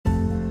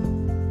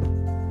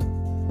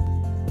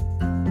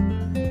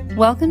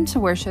Welcome to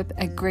worship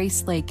at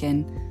Grace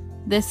Lakin.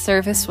 This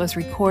service was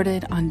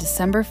recorded on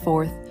December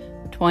 4th,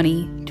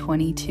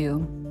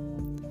 2022.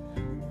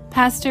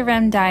 Pastor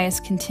Rem Dias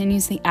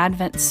continues the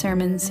Advent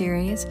Sermon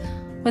series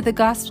with a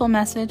gospel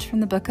message from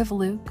the book of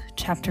Luke,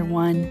 chapter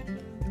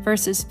 1,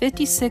 verses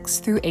 56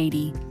 through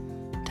 80,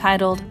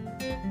 titled,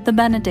 The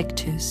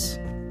Benedictus.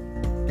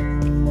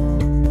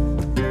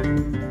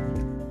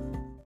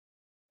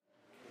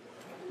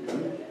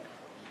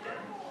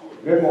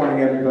 Good morning,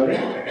 everybody.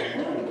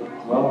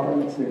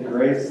 Welcome to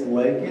Grace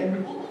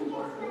Lakin.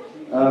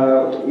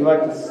 We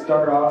like to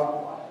start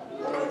off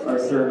our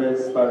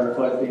service by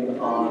reflecting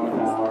on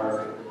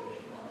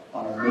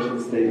our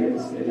mission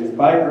statements. It is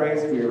by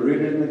grace we are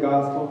rooted in the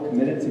gospel,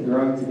 committed to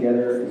growing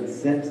together, and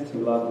sent to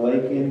love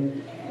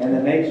Lakin and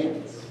the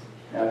nations.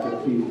 Now, if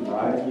you'll please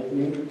rise with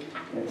me,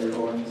 and we're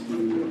going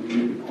to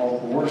read the call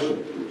to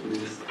worship,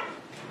 which is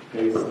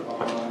based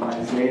on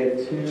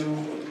Isaiah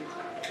 2,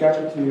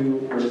 chapter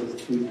 2,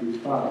 verses 2 through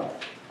 5.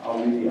 I'll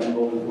read the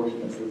unbolded portion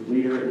that says,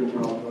 Leader, and you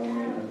can all join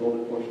me, and the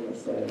unbolded portion that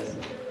says,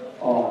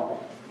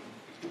 All.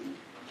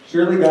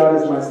 Surely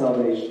God is my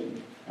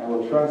salvation. I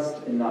will trust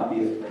and not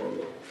be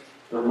afraid.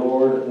 The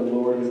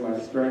Lord is my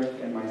strength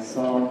and my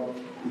song.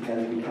 He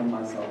has become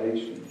my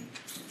salvation.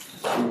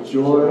 With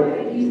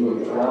joy you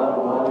will draw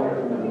water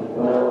from the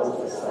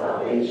wells of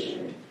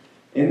salvation.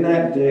 In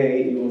that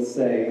day you will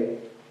say,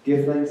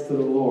 Give thanks to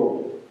the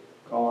Lord,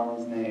 call on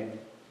his name.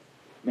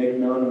 Make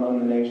known among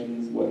the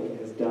nations what he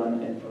has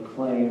done, and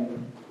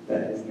proclaim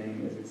that his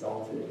name is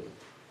exalted.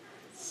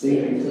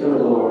 Sing to the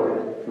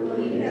Lord, for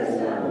he has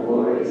done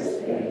glorious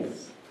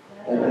things.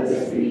 Let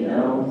this be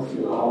known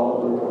to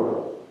all the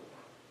world.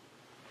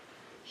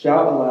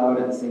 Shout aloud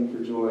and sing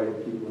for joy,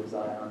 people of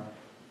Zion.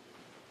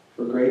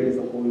 For great is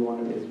the Holy One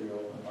of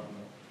Israel among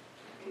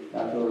you.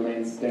 Now if you'll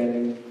remain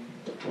standing,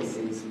 we'll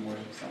sing some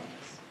worship songs.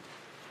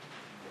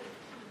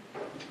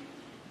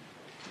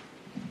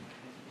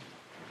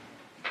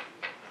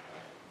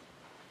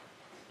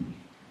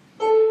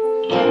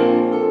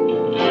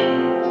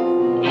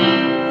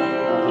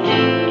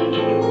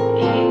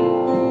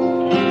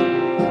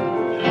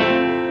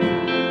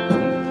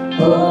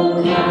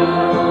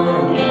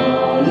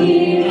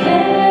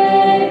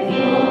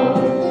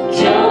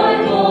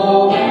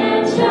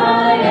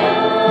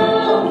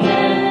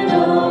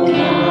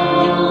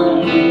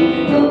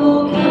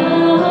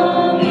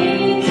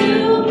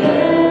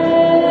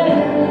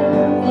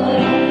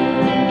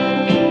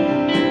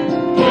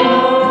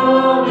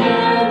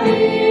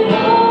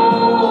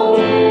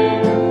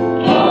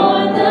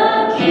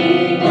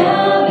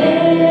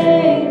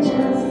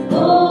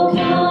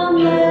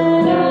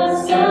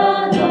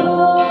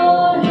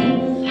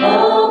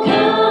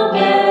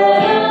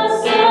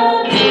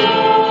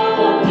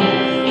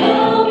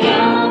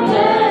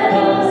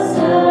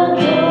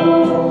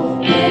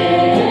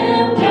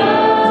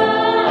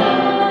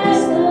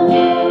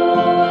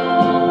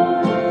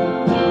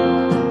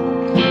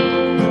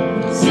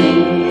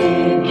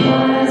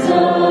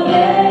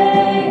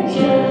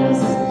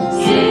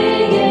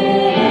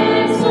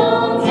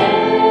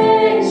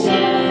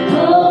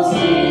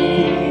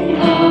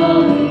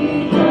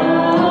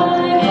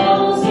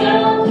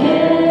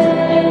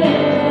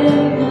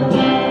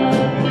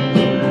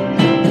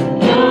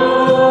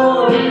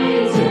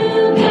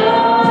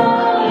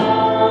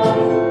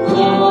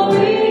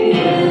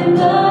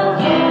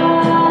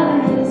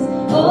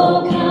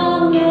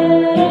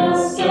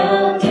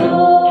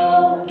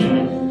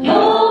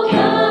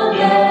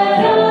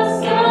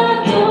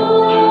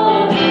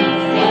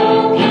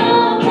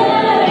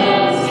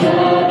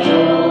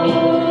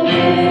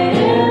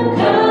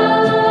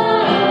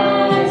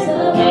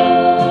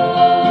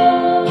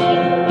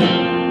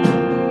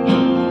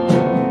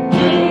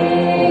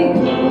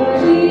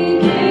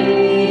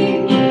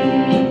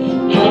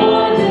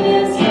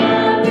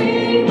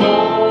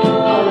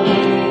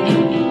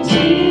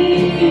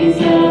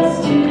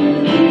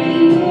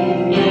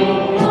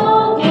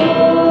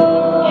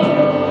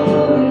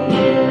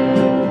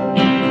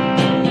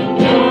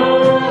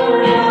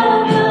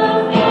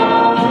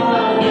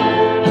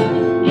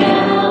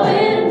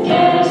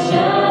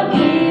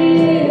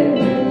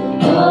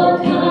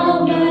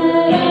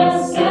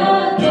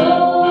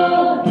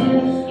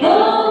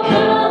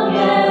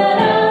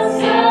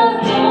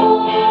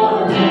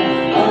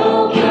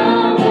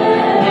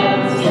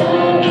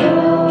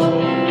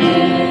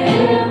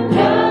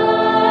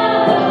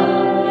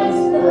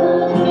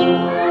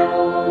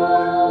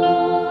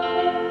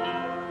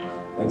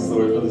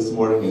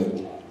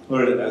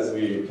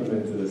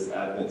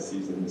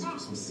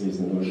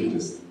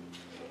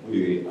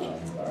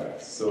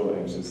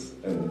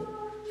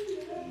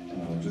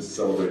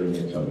 Celebrating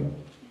your coming.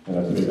 And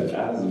I pray that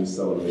as we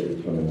celebrate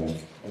your coming,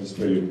 I just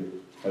pray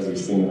as we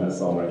sing that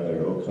song right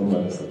there, oh come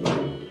let us adore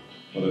you.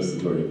 Let us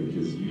adore you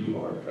because you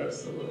are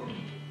Christ the Lord.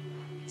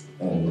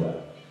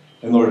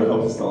 And Lord,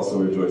 help us to also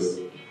rejoice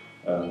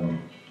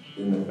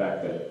in the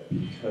fact that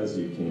because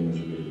you came as a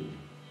baby,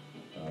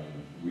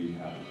 we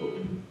have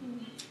hope.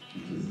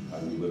 Because of how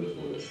you lived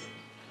for us.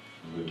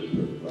 You lived a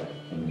perfect life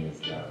coming as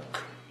God.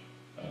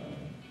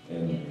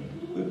 And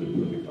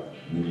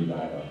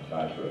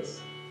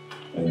place.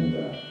 And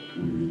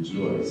we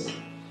rejoice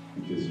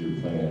because your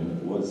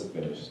plan was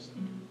finished.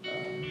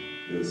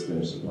 It was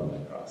finished upon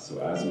that cross. So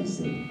as we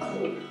sing,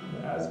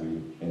 and as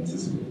we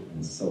anticipate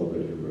and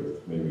celebrate your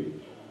birth, may we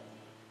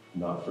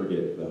not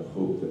forget the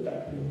hope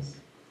that brings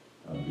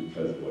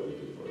because of what you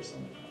did for us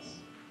on the cross.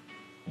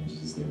 In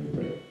Jesus' name we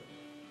pray.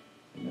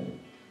 Amen.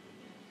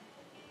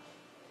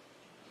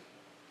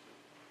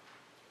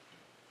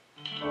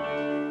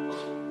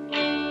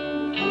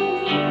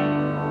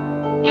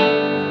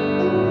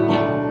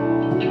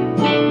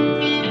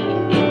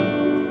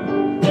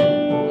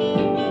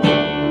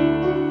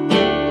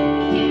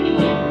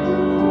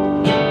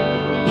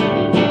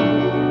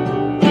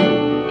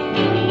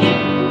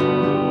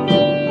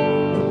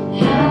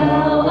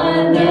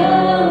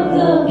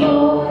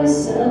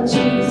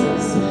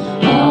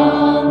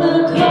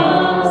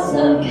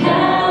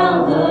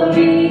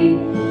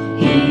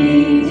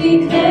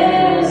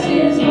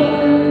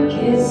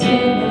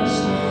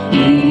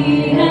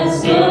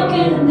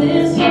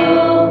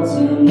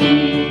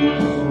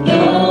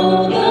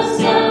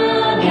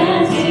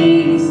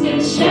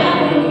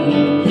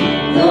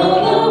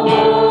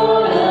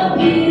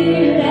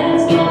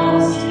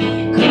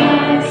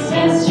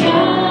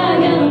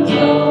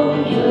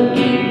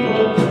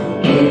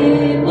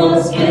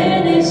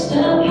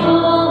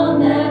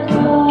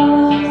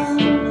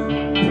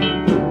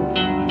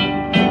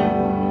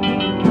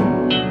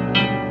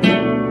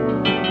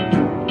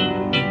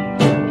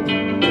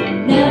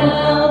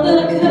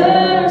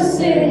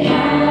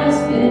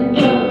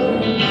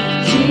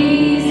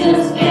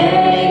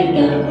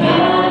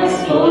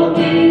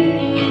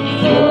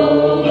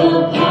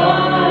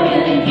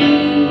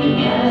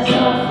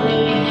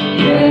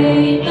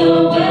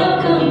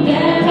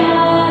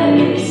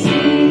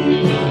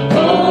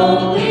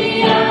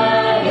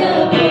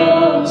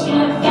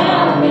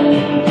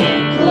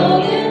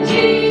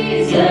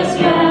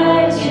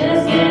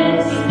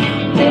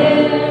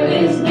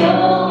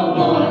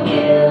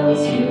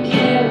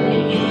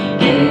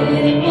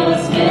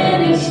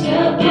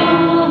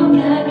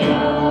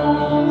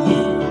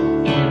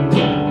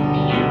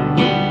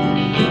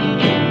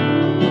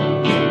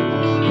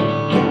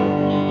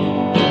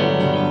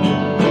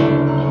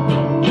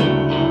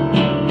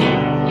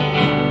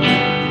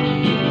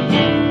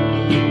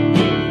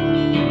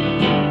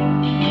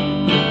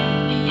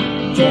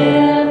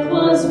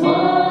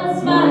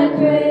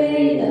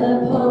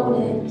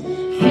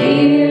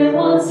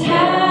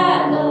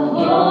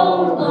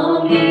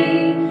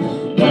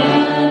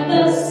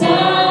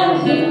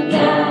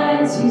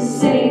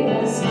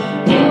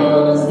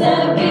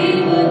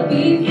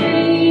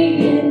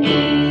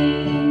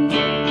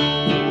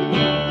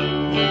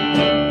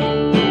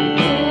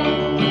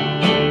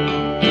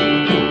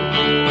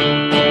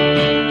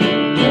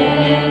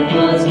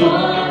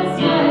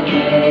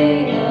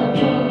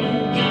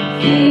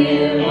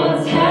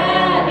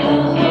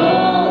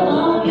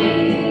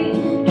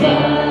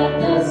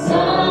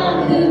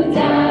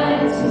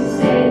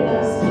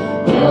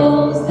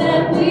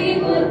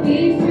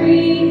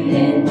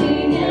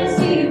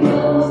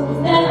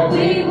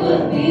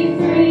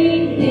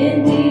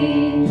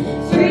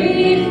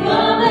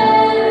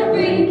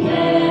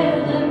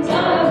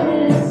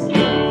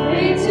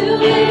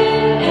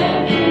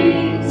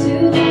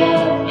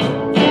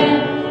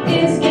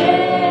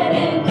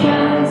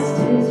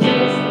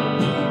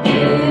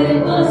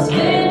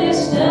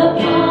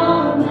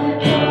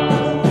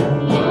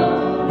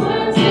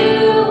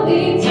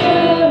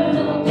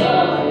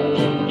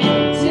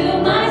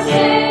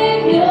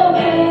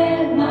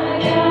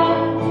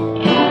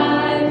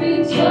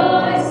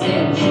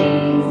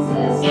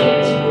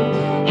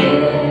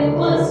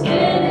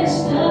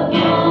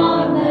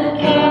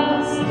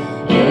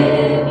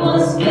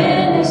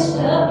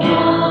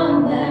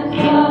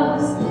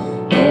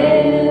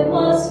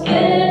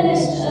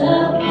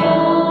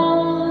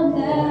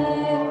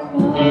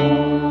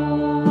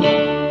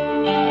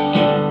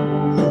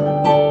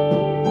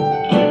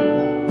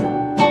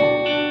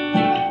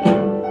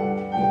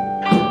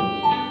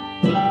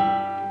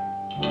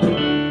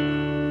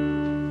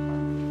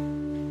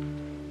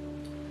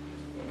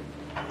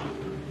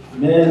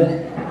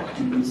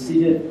 Amen. Be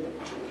seated.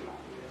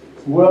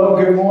 Well,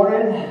 good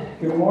morning.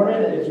 Good morning.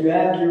 If you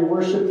have your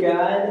worship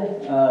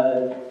guide,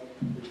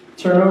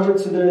 turn over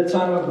to the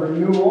time of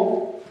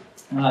renewal.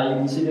 You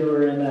can see that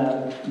we're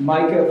in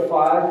Micah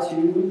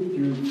 5:2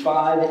 through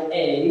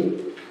 5a.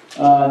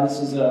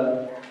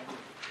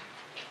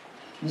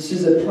 This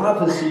is a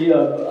prophecy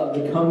of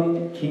the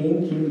coming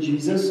King, King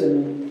Jesus,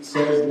 and it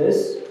says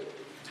this: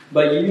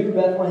 "But you,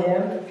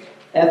 Bethlehem,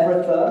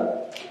 Ephrathah,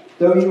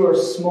 though you are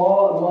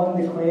small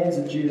among the clans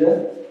of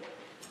Judah,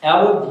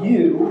 out of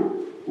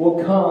you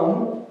will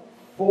come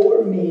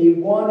for me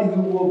one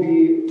who will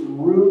be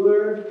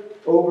ruler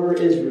over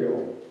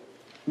Israel,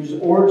 whose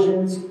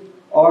origins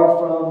are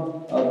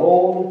from of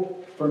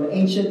old, from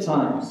ancient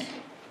times.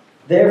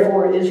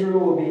 Therefore Israel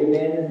will be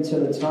abandoned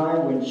until the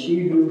time when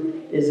she who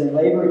is in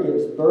labor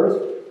gives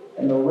birth,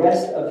 and the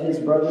rest of his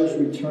brothers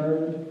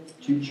return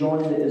to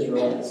join the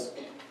Israelites.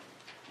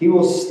 He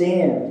will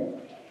stand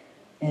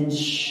and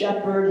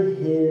shepherd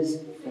his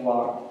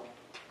flock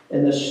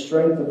in the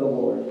strength of the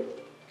Lord,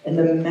 in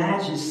the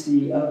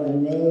majesty of the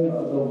name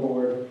of the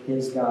Lord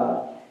his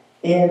God.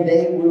 And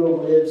they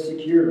will live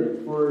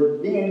securely, for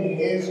then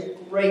his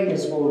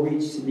greatness will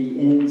reach to the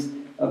ends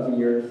of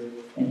the earth,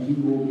 and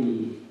he will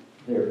be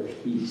their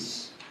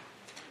peace.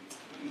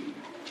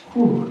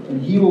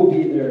 And he will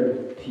be their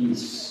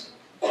peace.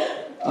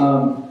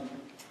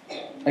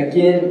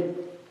 Again,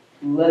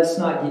 let's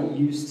not get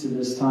used to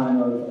this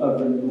time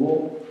of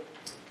renewal.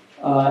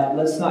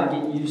 Let's not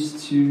get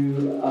used to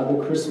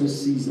the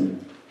Christmas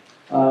season.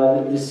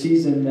 The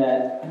season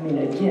that,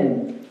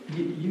 again,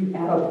 you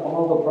add up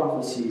all the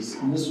prophecies,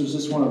 and this was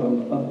just one of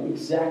them, of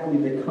exactly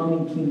the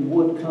coming king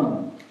would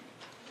come.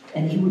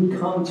 And he would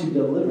come to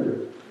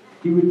deliver.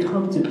 He would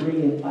come to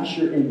bring and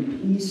usher in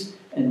peace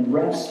and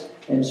rest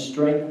and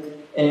strength.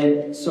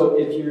 And so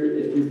if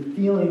you're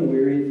feeling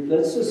weary,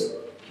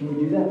 can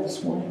we do that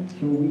this morning?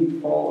 Can we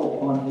fall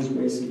upon his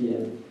grace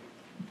again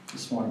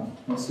this morning?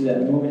 Let's do that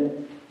in a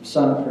moment of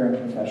silent prayer and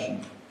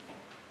confession.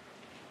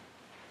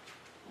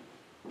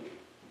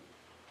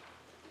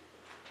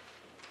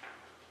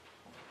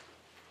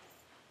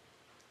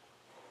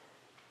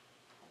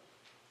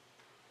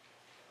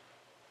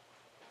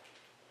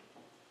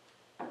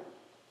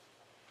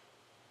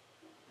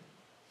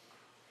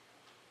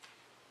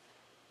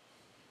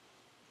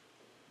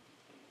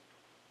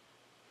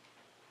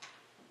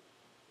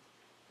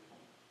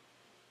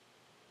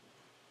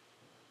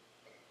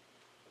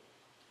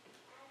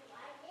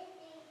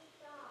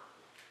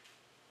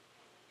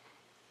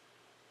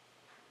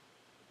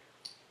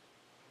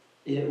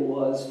 It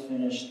was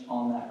finished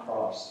on that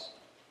cross,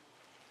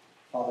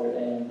 Father,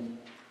 and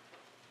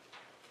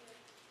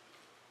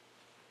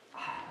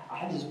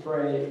I just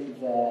pray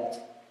that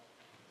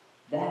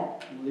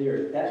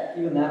lyric,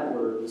 even that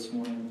word this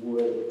morning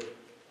would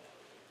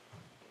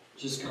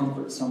just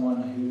comfort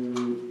someone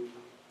who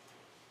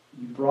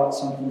you brought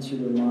something to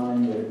their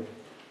mind, or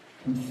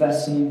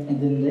confessing,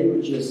 and then they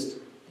would just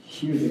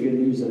hear the good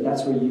news that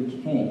that's where you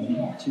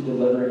came to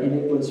deliver, and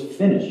it was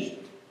finished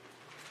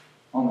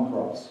on the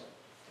cross.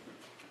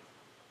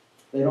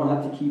 They don't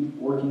have to keep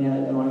working at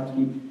it. They don't have to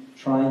keep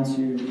trying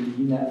to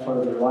redeem that part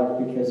of their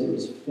life, because it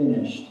was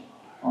finished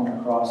on the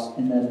cross,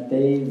 and that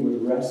they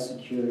would rest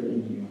secure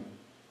in you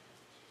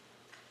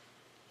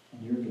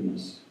and your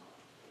goodness.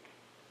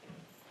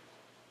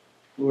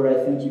 Lord, I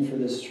thank you for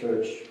this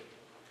church.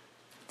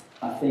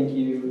 I thank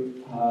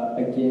you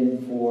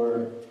again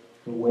for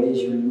the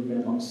ways you're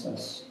moving amongst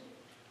us.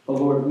 But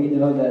Lord, we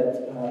know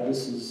that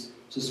this is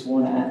just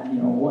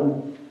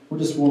we're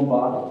just one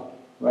body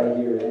right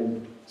here,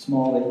 and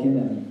small Aiken,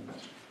 and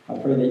I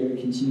pray that you would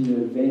continue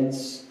to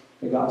advance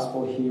the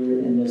gospel here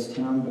in this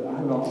town. But I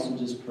would also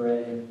just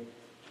pray,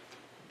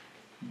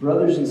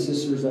 brothers and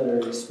sisters that are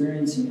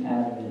experiencing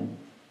Advent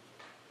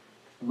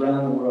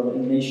around the world,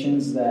 in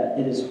nations that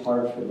it is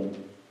hard for them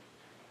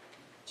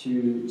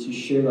to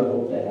share the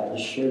hope they have,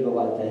 to share the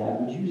light they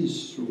have. Would you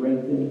just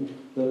strengthen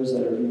those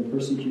that are being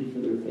persecuted for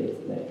their faith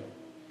today?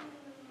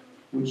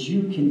 Would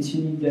you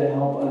continue to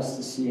help us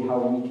to see how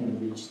we can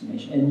reach the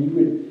nation? And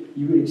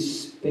you would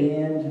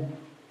expand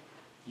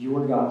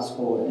your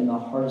gospel in the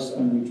hardest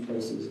unreached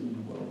places in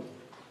the world.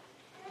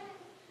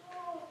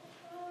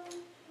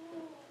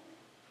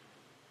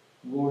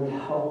 Lord,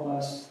 help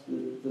us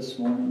this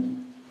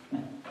morning.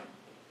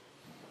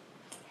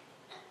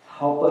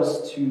 Help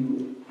us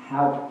to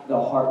have the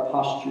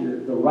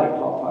right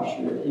heart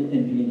posture in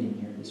being in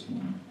here this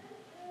morning.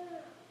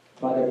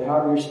 By the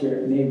power of your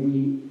Spirit, may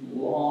we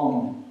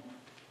long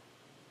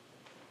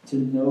to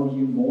know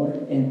you more,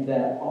 and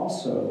that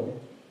also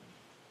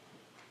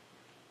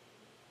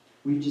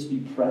we just be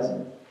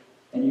present,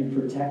 and you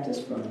protect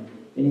us from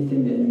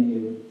anything the enemy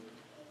would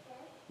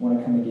want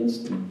to come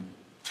against and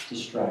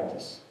distract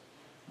us.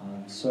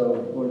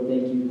 So, Lord,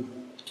 thank you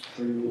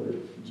for your word.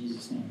 In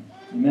Jesus' name,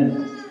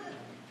 amen.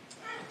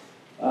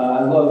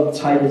 I love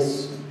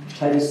Titus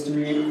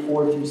 3,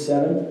 4 through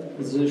 7.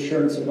 This is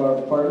assurance of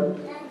our pardon.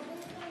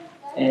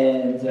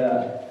 And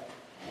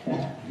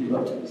you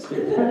love Titus 3.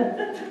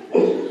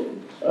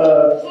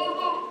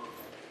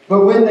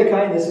 But when the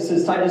kindness, it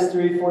says Titus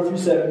 3, 4 through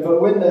 7, but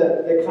when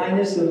the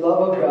kindness and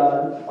love of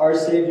God, our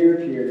Savior,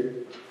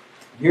 appeared,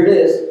 here it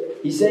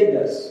is, He saved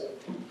us.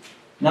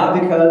 Not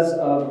because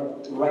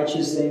of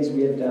righteous things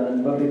we have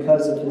done, but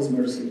because of His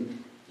mercy.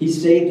 He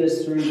saved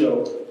us through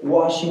the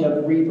washing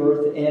of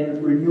rebirth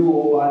and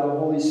renewal by the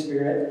Holy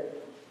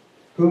Spirit,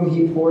 whom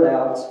He poured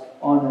out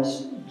on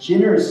us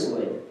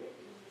generously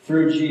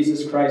through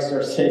Jesus Christ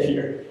our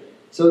Savior,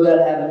 so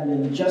that having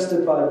been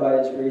justified by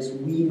His grace,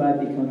 we might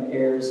become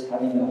heirs,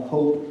 having the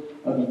hope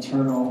of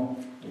eternal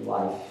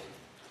life.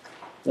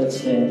 Let's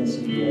stand and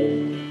sing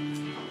together.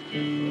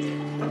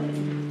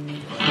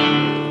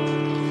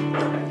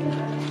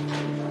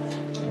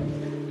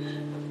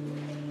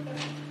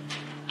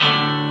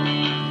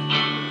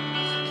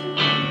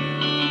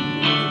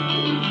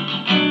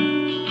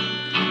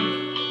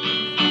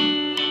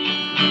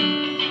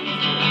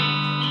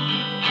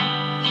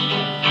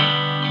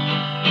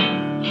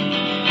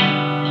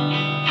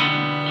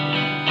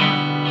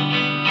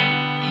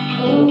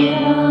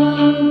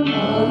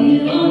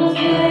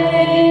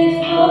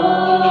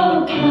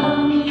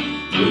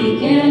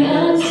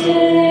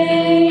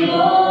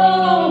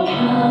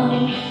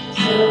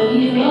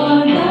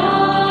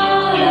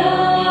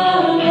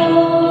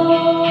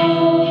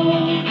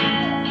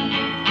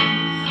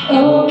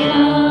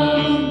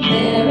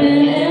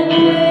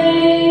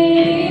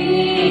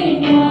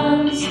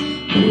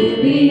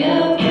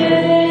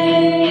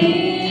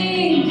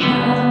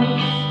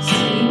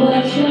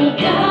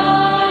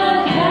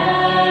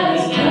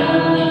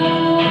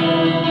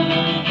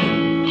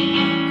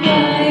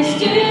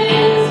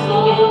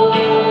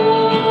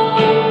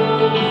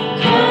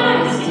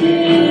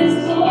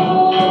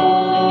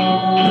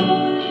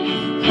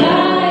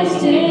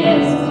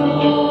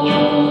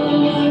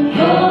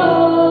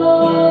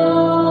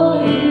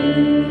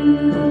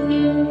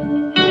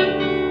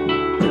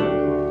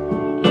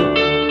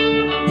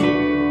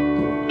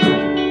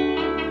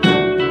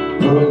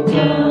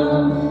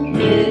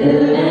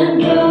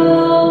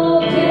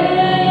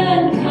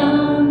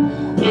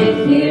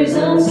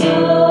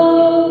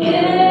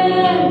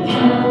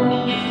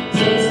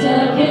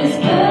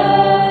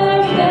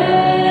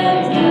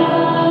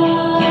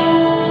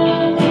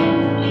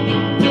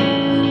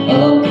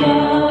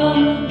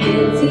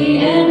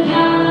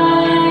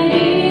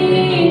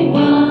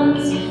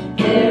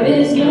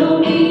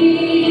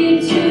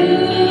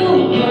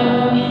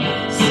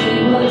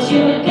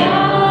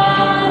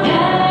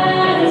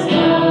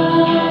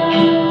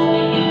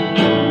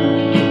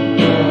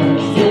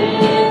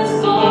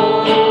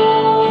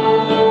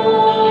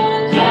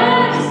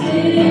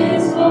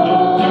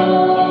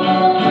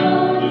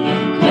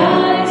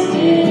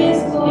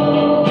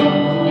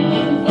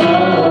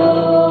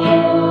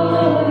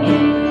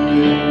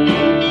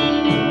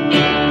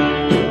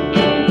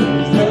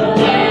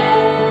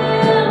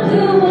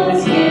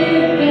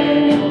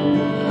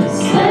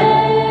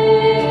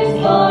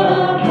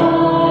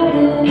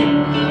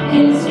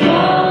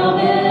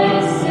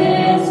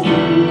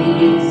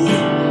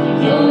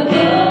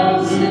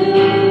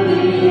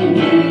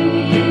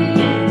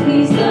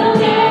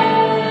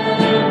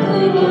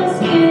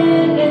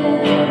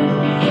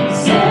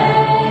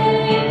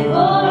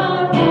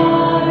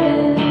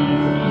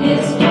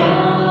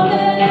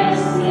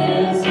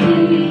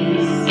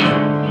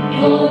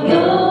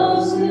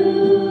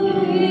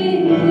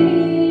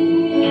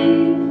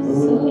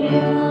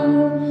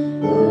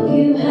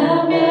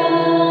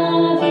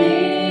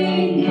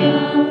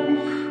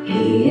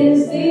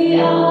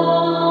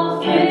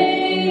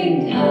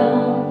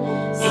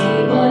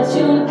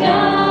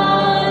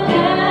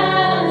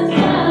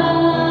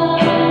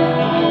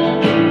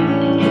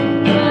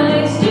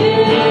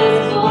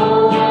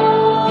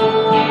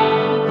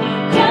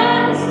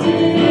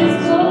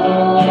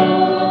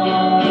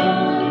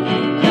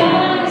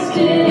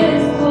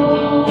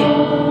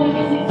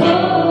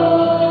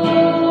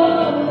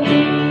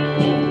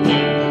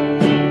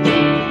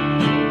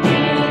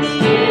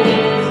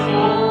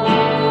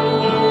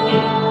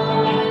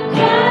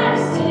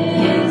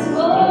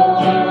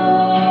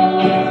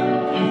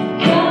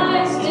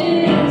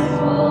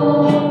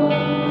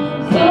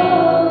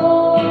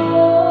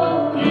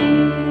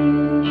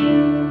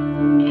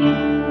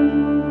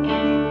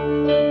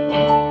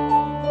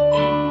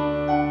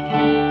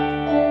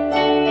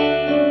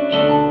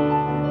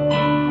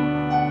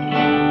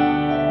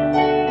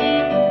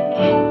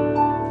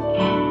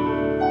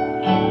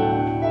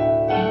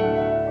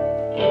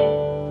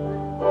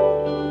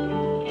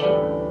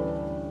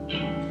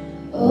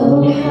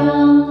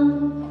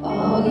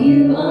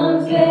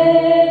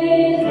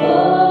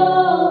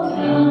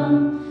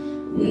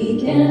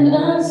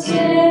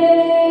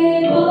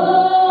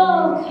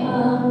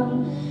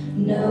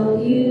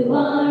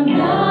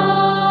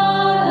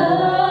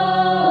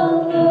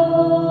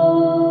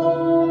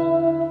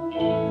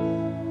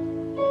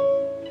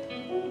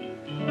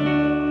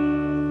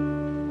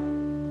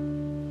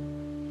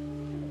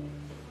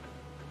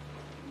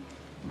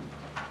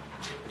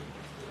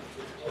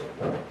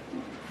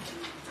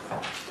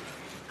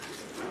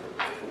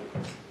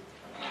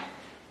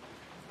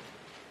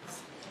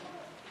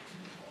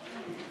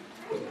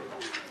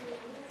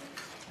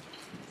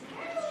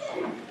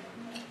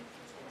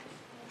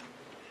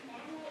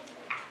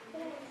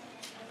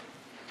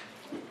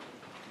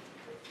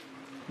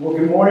 Well,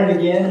 good morning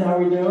again. How are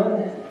we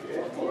doing?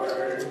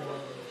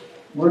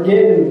 We're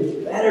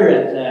getting better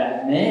at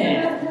that,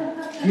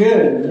 man.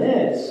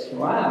 Goodness.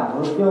 Wow,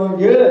 we're feeling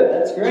good.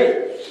 That's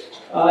great.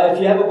 If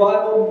you have a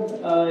Bible,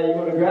 you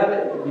want to grab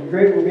it, it'd be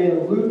great. We'll be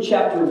in Luke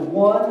chapter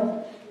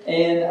 1.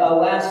 And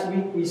last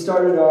week we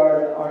started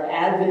our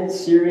Advent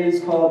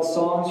series called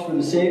Songs for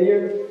the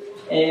Savior.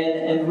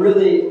 And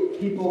really,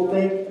 people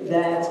think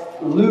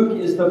that Luke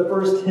is the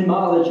first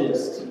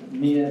hymnologist. I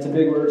mean, it's a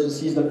big word. Just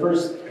he's the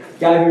first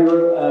guy who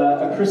wrote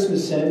a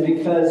Christmas hymn,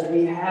 because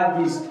we have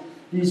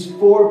these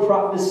four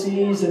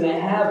prophecies, and they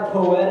have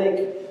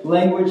poetic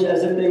language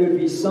as if they would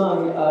be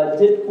sung.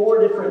 Did 4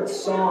 different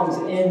songs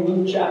in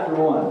Luke chapter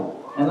 1.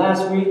 And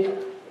last week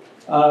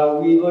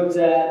we looked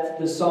at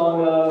the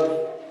song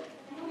of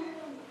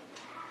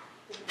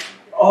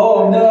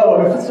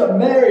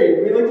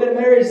Mary. We looked at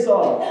Mary's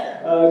song.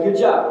 Good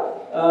job.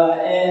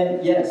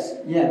 And yes,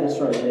 yeah, that's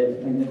right,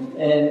 Dave.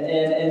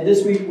 And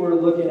this week we're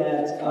looking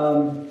at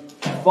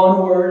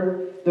fun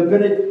word, the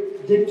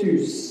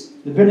Benedictus.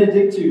 The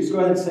Benedictus. Go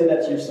ahead and say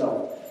that to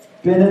yourself.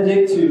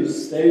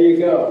 Benedictus. There you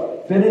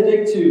go.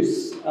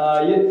 Benedictus.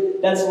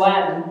 That's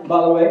Latin,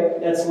 by the way.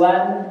 That's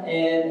Latin,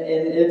 and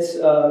it's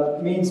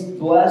means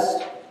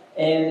blessed.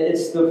 And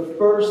it's the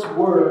first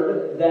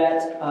word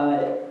that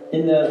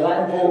in the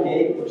Latin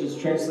Vulgate, which is a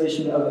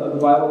translation of the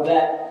Bible,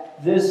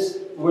 that this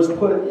was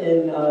put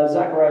in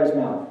Zechariah's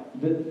mouth.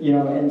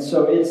 And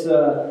so it's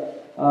a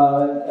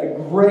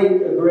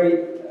great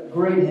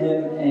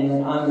hymn,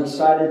 and I'm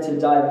excited to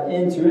dive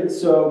into it.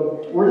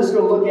 So we're just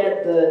going to look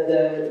at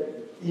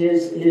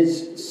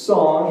his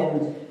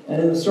song, and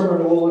in the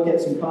sermon we'll look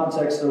at some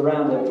context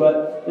around it.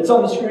 But it's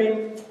on the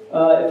screen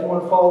if you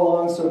want to follow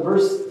along. So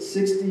verse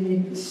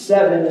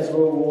 67 is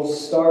where we'll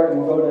start,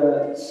 and we'll go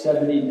to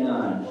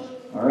 79.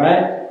 All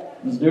right,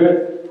 let's do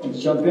it. Let's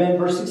jump in.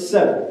 Verse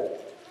 67.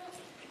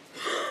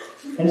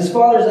 And his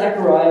father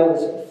Zechariah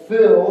was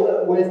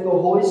filled with the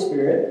Holy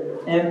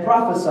Spirit and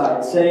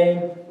prophesied,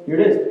 saying, here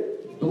it is,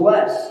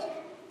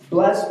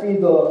 Blessed be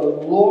the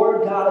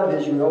Lord God of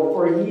Israel,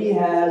 for he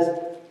has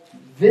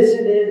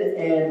visited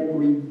and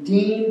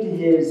redeemed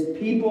his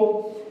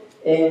people,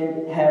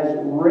 and has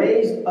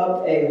raised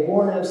up a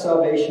horn of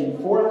salvation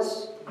for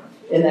us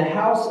in the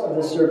house of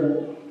the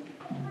servant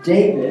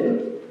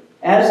David,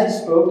 as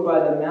he spoke by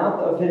the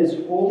mouth of his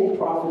holy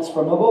prophets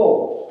from of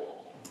old,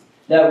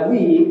 that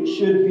we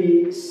should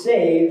be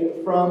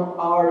saved from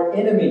our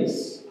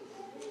enemies,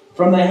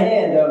 from the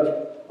hand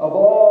of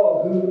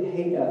all who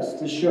hate us,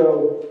 to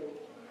show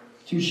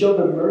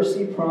the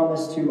mercy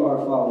promised to our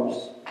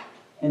fathers,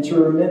 and to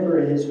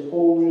remember his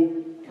holy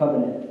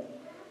covenant,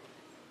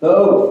 the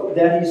oath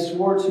that he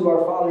swore to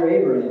our father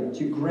Abraham,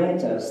 to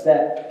grant us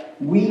that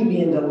we,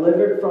 being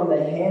delivered from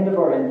the hand of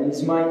our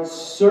enemies, might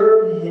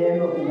serve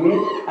him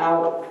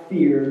without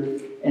fear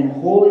and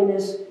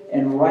holiness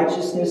and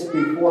righteousness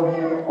before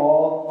him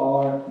all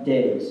our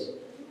days.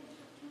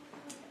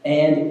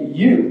 And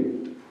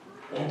you,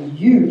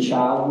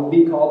 child, will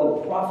be called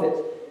the prophet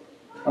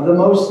of the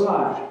Most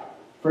High,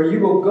 for you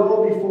will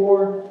go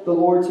before the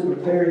Lord to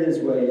prepare his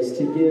ways,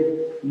 to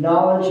give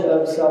knowledge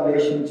of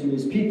salvation to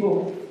his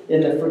people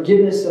in the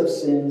forgiveness of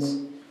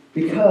sins,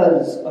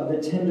 because of the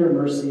tender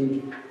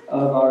mercy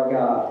of our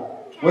God,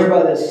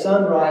 whereby the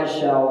sunrise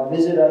shall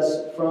visit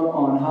us from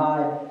on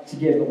high, to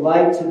give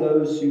light to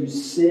those who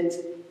sit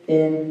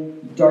in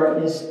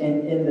darkness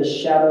and in the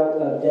shadow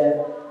of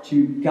death,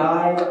 to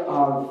guide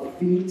our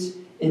feet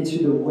into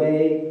the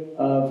way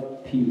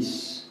of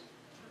peace.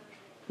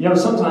 You know,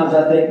 sometimes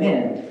I think,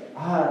 man,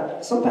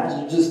 some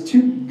passages are just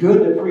too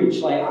good to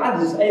preach. Like,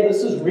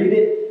 let's just read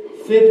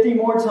it 50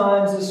 more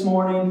times this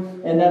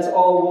morning, and that's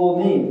all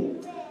we'll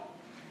need.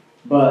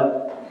 But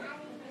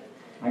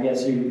I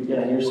guess you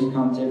gotta hear some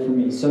commentary from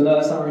me. So no,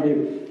 that's not what we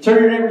do. Turn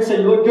to your neighbor and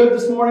say, you look good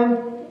this morning.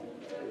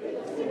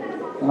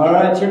 All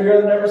right, turn to your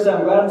other neighbor and say,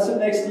 I'm glad I'm sitting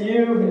next to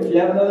you. If you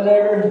have another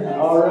neighbor,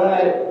 all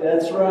right,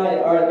 that's right.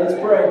 All right, let's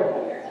pray.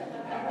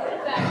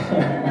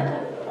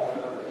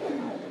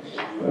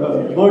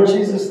 Lord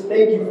Jesus,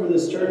 thank you for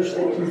this church.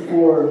 Thank you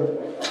for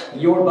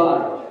your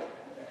body.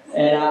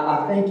 And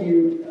I thank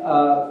you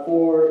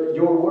for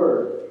your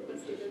word.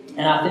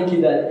 And I thank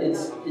you that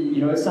it's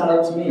not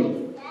up to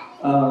me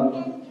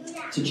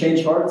to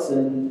change hearts,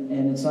 and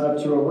it's not up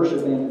to our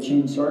worship band to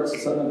change hearts.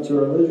 It's not up to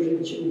our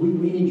liturgy. We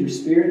need your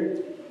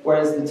spirit.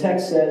 Whereas the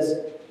text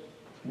says,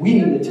 we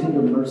need the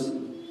tender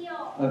mercy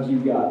of you,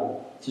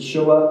 God, to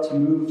show up, to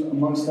move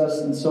amongst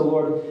us. And so,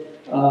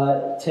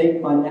 Lord,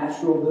 take my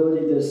natural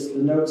ability to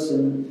the notes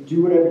and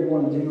do whatever you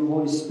want to do,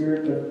 Holy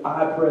Spirit. But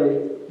I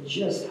pray,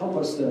 just help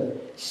us to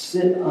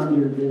sit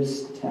under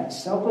this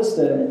text. Help us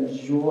to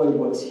enjoy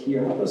what's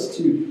here. Help us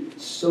to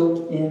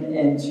soak in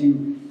and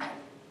to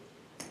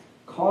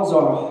cause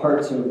our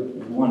heart to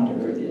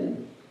wonder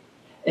again.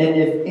 And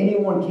if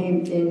anyone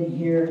came in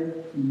here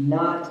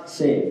not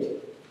saved,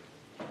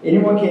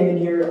 anyone came in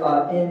here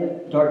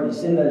in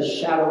darkness, in the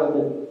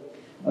shadow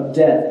of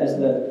death, as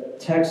the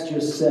text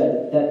just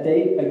said, that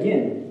they,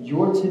 again,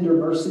 your tender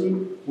mercy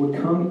would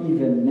come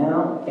even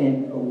now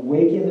and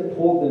awaken and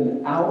pull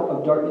them out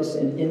of darkness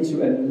and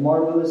into a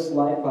marvelous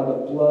light by the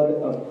blood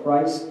of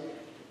Christ,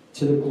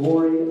 to the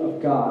glory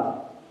of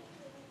God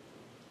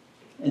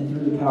and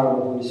through the power of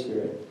the Holy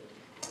Spirit.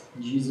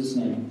 In Jesus'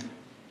 name,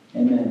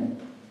 amen.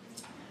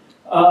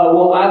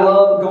 Well, I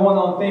love going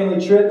on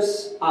family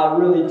trips. I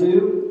really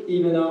do,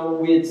 even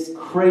though it's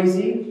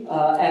crazy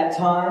at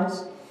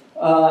times.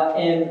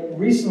 And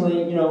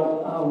recently,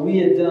 we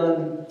had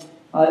done,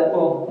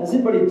 has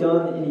anybody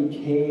done any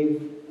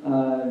cave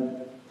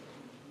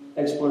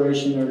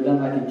exploration or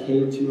done like a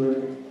cave tour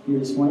here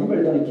this morning?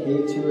 Anybody done a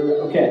cave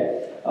tour?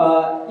 Okay.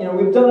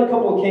 We've done a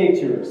couple of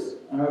cave tours.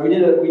 All right, we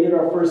did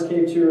our first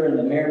cave tour in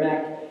the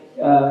Merrimack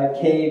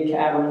Cave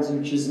Caverns,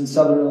 which is in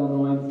southern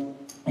Illinois.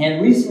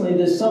 And recently,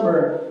 this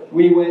summer,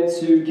 we went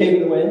to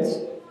Cave of the Winds,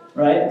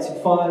 right? It's a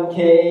fun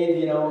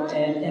cave,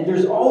 and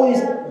there's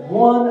always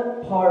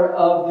one part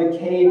of the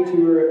cave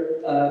tour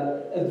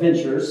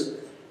adventures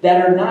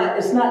that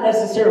it's not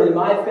necessarily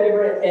my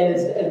favorite, and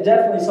it's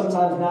definitely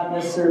sometimes not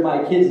necessarily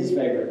my kids'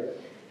 favorite.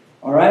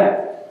 All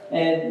right?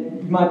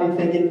 And you might be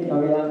thinking,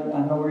 oh yeah, I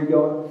know where you're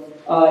going.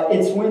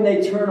 It's when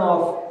they turn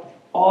off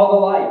all the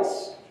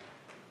lights.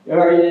 All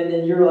right,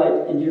 and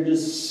you're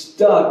just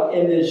stuck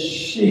in this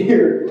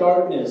sheer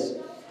darkness.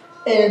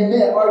 And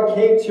our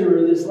cave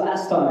tour this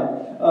last time,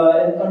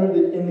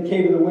 in the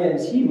Cave of the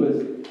Winds,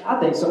 I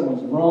think something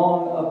was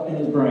wrong up in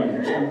his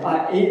brain.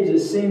 It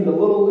just seemed a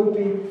little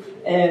loopy,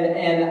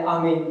 and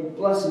I mean,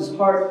 bless his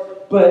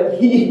heart, but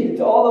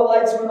all the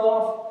lights went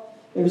off.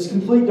 There was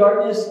complete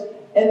darkness,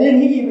 and then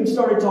he even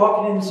started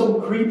talking in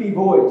some creepy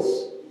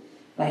voice,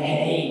 like,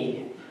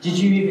 "Hey, did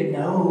you even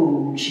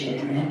know,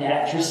 children,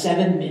 that after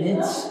 7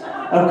 minutes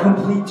of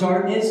complete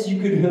darkness,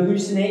 you could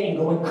hallucinate and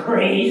go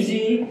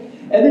crazy?"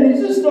 And then he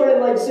just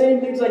started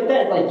saying things like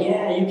that, like,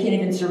 "Yeah, you can't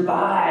even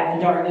survive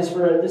in darkness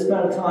for this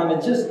amount of time."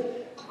 And just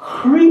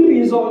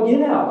creepy as all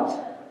get out.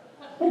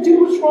 Like,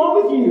 dude, what's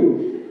wrong with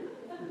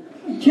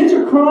you? Kids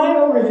are crying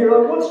over here.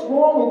 Like, what's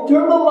wrong with?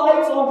 Turn the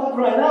lights on for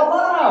crying out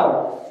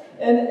loud.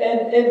 And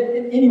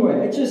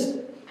anyway,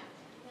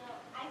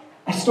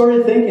 I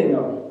started thinking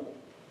though,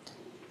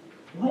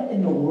 what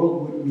in the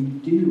world would we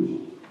do?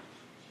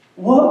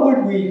 what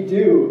would we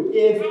do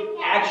if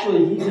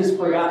actually he just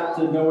forgot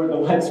to know where the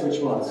light switch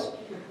was?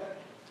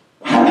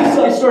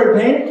 So I started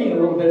panicking a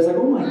little bit. It's like,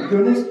 oh my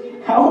goodness,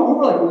 how we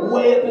were like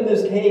way up in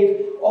this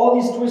cave, all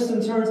these twists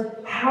and turns.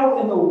 How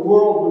in the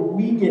world would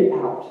we get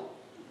out?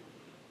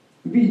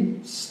 We'd be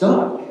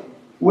stuck.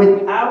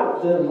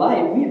 Without the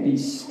light, we'd be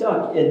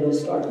stuck in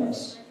this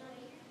darkness.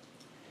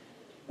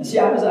 And see,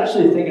 I was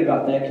actually thinking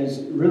about that because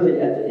really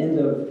at the end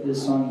of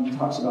this song, he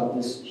talks about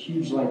this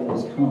huge light that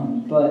has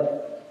come. But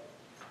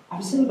I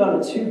was thinking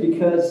about it too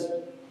because,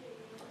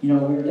 we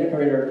were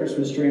decorating our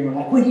Christmas tree and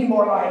we're like, we need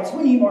more lights,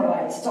 we need more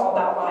lights. It's all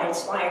about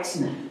lights,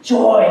 and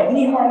joy. We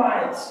need more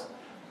lights.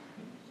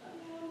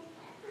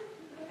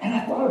 And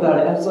I thought about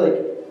it. I was like,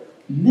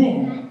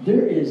 man,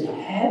 there is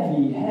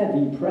heavy,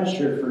 heavy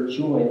pressure for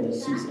joy in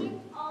this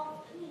season.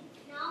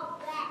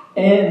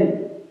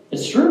 And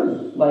it's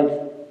true. Like,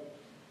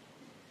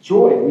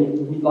 joy.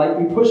 We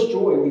push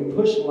joy. We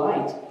push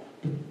light.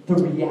 But the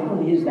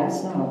reality is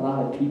that's not a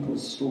lot of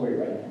people's story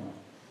right now.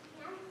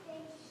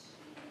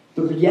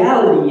 The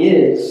reality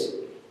is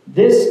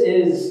this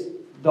is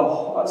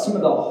some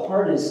of the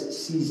hardest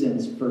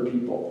seasons for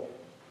people.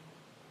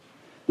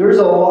 There's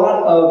a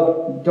lot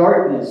of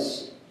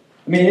darkness.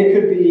 I mean, it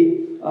could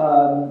be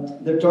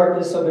the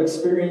darkness of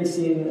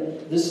experiencing,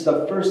 this is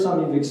the first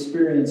time you've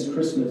experienced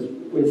Christmas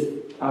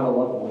without a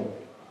loved one.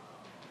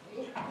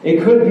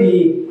 It could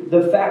be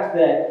the fact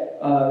that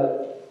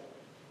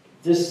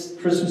this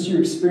Christmas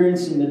you're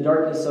experiencing the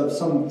darkness of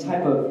some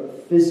type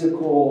of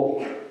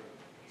physical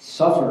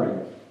suffering.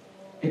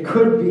 It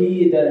could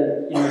be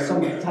that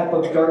some type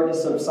of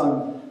darkness of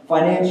some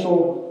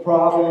financial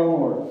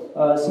problem or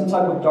some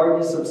type of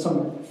darkness of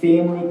some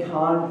family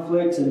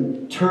conflict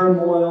and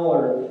turmoil,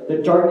 or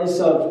the darkness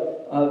of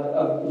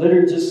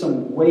literally just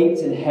some weight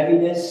and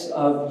heaviness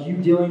of you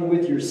dealing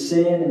with your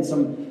sin and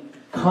some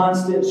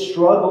constant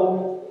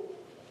struggle.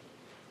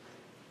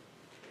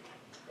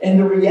 And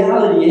the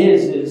reality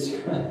is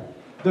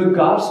the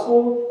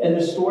gospel and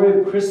the story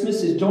of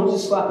Christmas is don't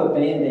just slap a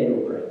Band-Aid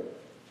over it.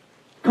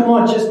 Come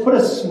on, just put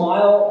a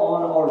smile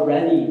on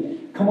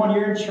already. Come on,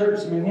 you're in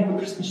church. I mean, we have a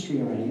Christmas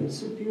tree already. It's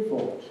so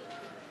beautiful.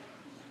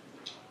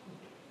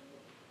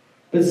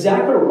 But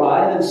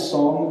Zechariah's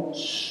song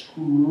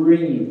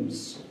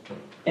screams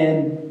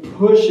and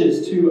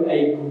pushes to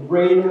a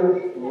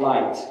greater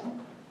light.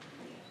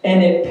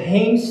 And it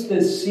paints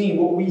the scene.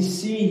 What we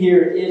see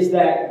here is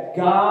that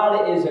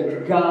God is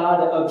a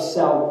God of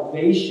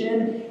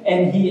salvation,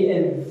 and He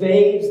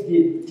invades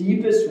the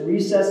deepest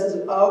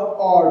recesses of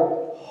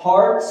our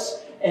hearts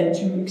and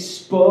to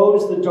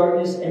expose the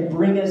darkness and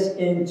bring us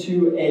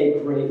into a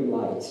great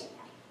light.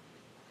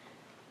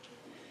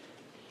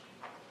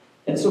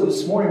 And so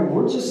this morning,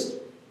 we're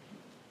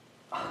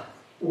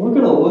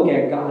going to look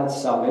at God's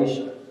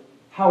salvation,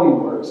 how He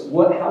works,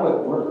 how it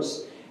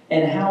works,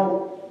 and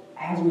how,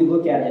 as we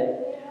look at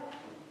it,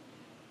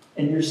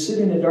 and you're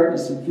sitting in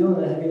darkness and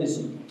feeling the heaviness,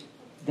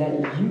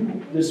 that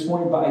you, this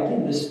morning, by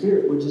again, the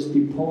Spirit would just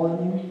be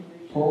pulling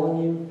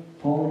you,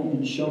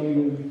 and showing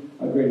you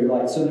a greater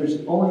light. So there's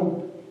only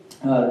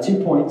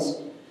 2 points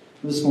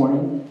this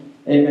morning.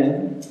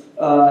 Amen.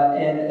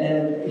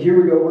 And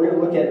here we go. We're going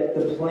to look at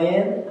the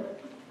plan.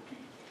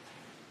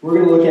 We're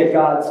going to look at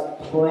God's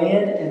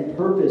plan and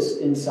purpose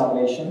in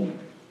salvation.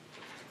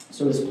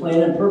 So His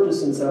plan and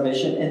purpose in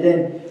salvation. And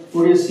then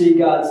we're going to see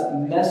God's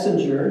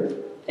messenger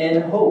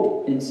and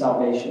hope in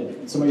salvation.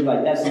 And somebody's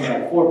like, that seems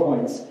like 4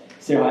 points.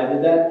 See how I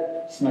did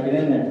that? Snuck it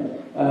in there.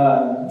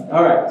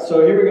 All right,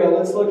 so here we go.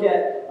 Let's look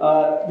at,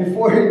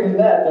 before even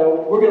that,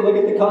 though, we're going to look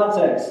at the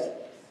context.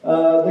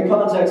 The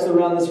context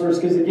around this verse.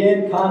 Because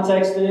again,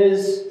 context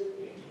is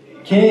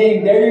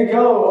king. There you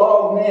go.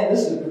 Oh, man,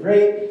 this is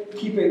great.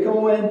 Keep it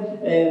going.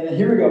 And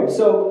here we go.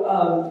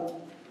 So,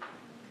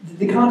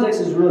 the context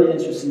is really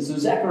interesting. So,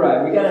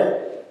 Zechariah,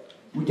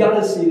 we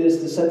gotta see this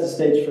to set the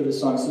stage for this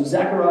song. So,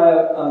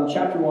 Zechariah,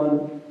 chapter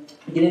 1,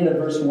 beginning of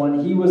verse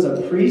 1, he was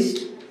a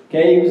priest.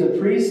 Okay, he was a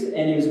priest,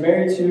 and he was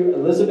married to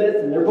Elizabeth,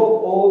 and they're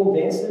both old and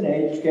advanced in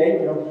age.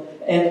 Okay,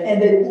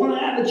 and they want to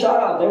have a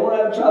child. They want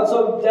to have a child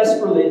so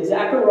desperately. And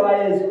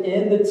Zechariah is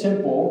in the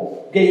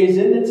temple. Okay, he's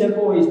in the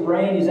temple. He's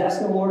praying. He's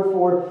asking the Lord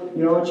for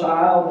a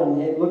child,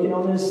 and looking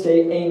on his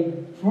state.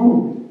 And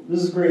boom,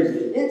 this is crazy.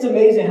 It's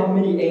amazing how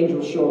many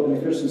angels show up in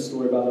the Christmas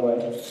story. By the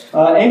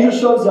way, angel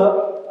shows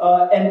up,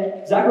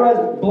 and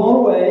Zechariah is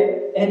blown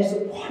away, and he's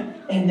like, "What?"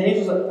 And the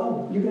angel's like,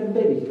 "Oh, you're gonna have a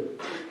baby."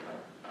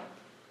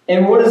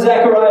 And what does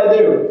Zechariah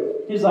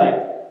do? He's like,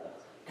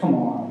 "Come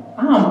on,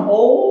 I'm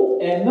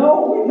old, and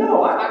no,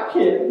 I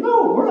can't,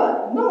 no, we're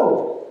not,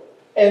 no."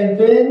 And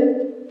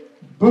then,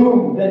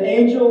 boom, the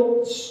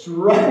angel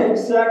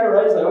strikes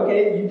Zechariah. He's like,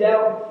 "Okay, you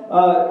doubt?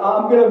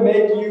 I'm going to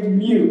make you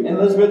mute." And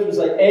Elizabeth was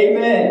like,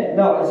 "Amen."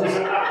 No, it's just,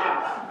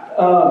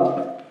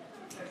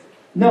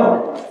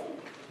 no.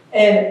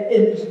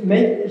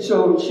 And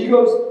so he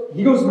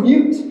goes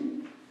mute.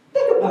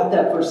 Think about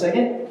that for a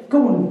second.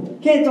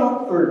 Can't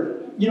talk for,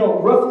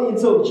 roughly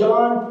until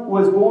John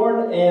was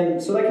born,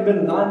 and so that could have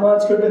been 9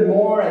 months, could have been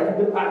more.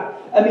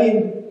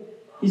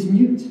 He's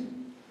mute.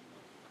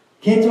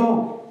 Can't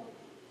talk.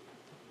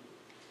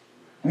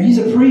 I mean, he's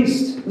a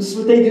priest. This is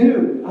what they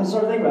do. I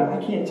started thinking about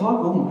it. I can't talk.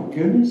 Oh my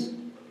goodness.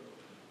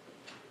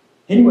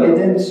 Anyway,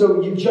 then,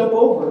 so you jump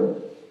over.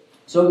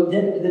 So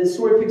then the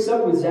story picks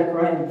up with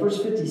Zechariah in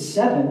verse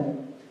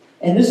 57.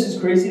 And this is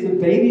crazy. The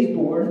baby's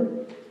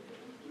born.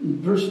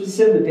 In verse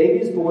 57, the baby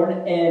is born.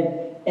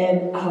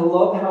 And I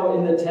love how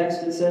in the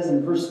text it says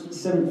in verse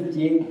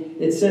 57:58,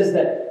 it says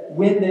that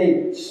when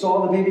they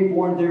saw the baby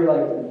born, they were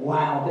like,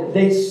 wow.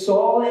 They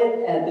saw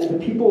it, and the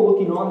people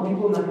looking on, the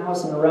people in the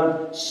house and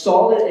around,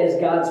 saw it as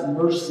God's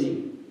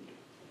mercy.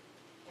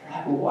 They're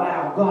like,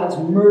 wow, God's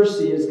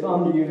mercy has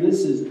come to you.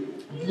 This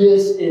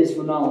is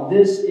phenomenal.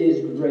 This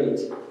is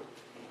great.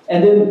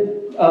 And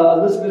then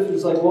Elizabeth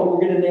was like, well, we're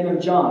going to name him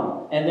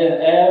John. And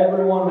then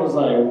everyone was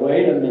like,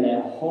 wait a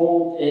minute,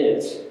 hold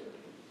it.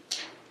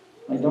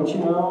 Like, don't you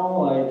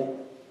know, like,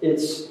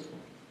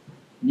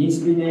 needs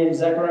to be named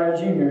Zechariah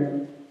Jr.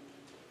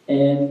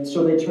 And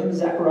so they turn to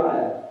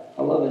Zechariah.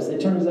 I love this. They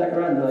turn to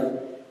Zechariah and they're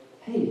like,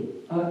 hey,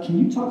 can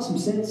you talk some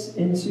sense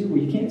into, well,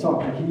 you can't talk,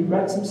 but can you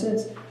write some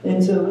sense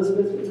into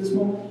Elizabeth at this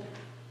moment?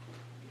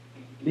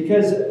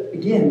 Because,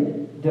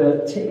 again,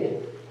 the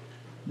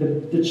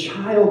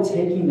child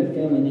taking the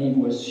family name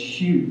was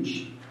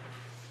huge.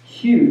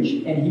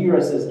 Huge. And here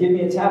it says, give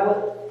me a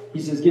tablet. He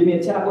says, give me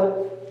a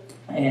tablet.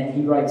 And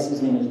he writes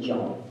his name as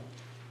John.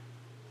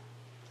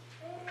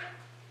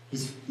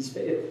 His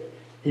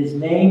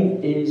name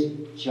is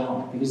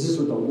John. Because this is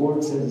what the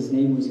Lord says his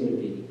name was going to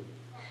be.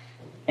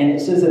 And it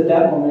says at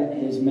that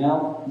moment, his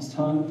mouth, his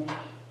tongue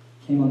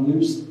came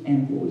unloosed.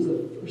 And what was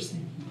the first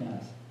thing he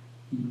does?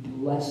 He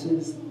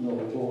blesses the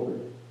Lord.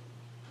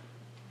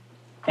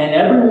 And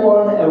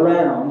everyone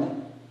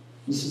around,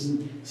 this is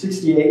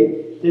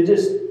 68,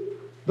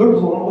 they're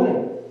blown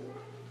away.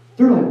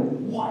 They're like,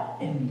 what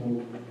in the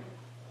world?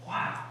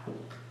 Wow.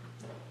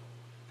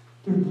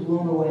 They're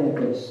blown away at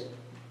this.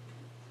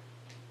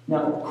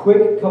 Now,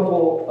 quick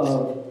couple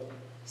of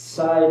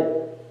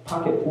side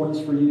pocket points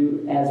for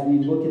you as we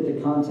look at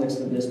the context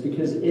of this,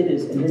 because it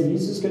is, and then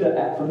he's just going to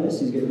act from this,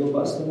 he's going to go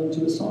busting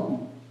into a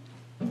song.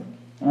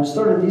 And I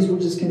started, these were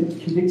just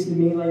convicted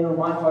me, laying on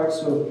my heart,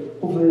 so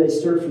hopefully they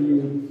stir for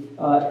you.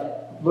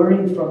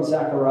 Learning from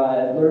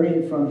Zechariah,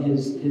 learning from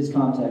his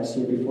context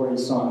here before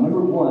his song.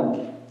 Number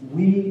one,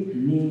 we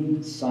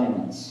need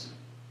silence.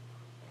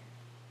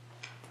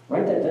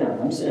 Write that down.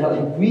 I'm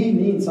saying, we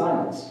need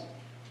silence.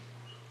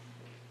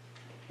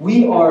 Are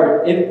we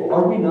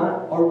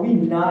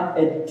not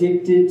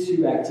addicted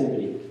to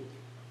activity?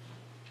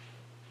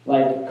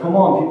 Like, come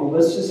on, people,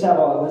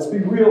 let's be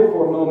real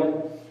for a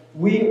moment.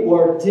 We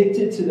are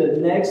addicted to the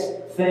next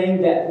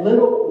thing, that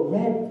little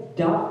red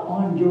dot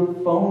on your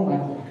phone, like,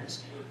 oh my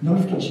goodness,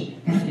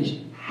 notification.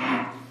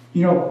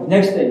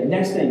 Next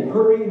thing,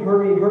 hurry,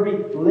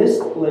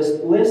 list,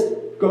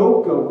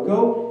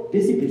 go,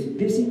 busy,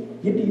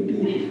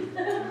 yippee.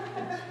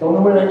 Don't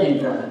know where that came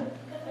from.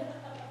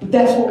 But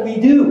that's what we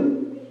do.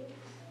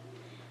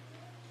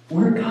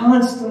 We're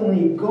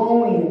constantly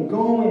going, and the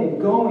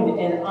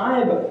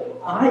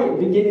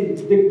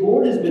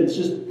Lord has been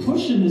just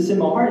pushing this in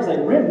my heart. It's like,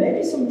 Rim,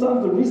 maybe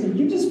sometimes the reason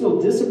you just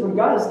feel distant from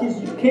God is because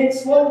you can't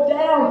slow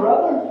down,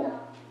 brother.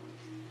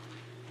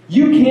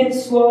 You can't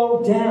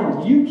slow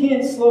down. You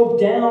can't slow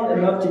down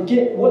enough to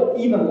get what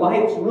even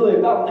life's really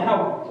about and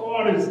how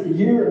God is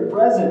here and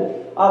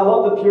present. I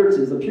love the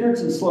Puritans. The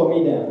Puritans slow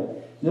me down.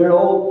 They're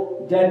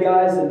old, dead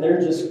guys, and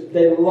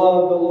they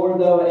love the Lord,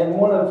 though. And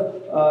one of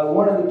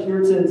the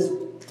Puritans,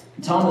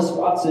 Thomas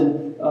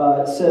Watson,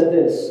 said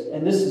this,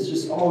 and this is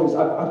just always,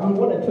 I've been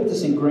wanting to put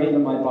this ingrained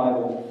in my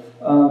Bible,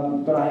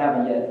 but I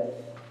haven't yet.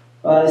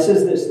 It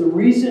says this: the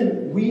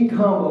reason we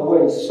come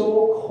away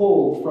so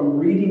cold from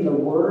reading the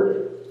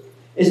Word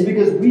is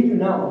because we do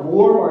not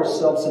warm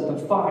ourselves at the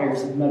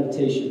fires of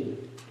meditation.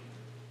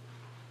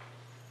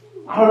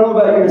 I don't know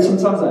about you,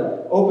 sometimes I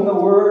open the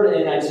Word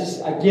and I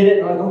get it,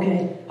 and I'm like,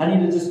 okay, I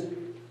need to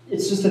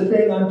it's just a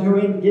thing I'm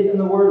doing, getting in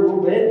the Word a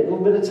little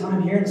bit of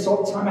time here, and it's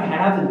all the time I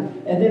have,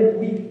 and then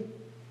we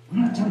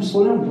don't have time to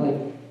slow down and be like,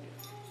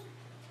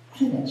 what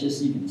did that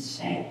just even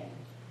say?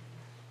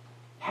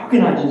 How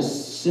can I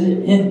just sit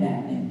in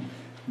that and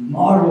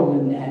marvel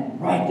in that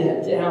and write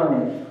that down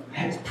and I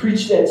have to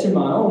preach that to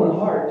my own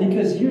heart?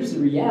 Because here's the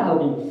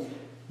reality.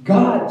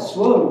 God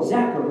slowed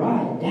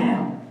Zechariah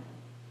down.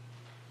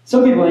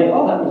 Some people think,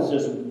 oh, that was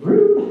just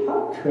rude.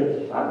 How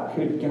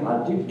could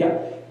God do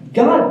that?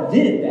 God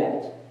did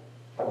that.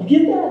 You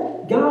get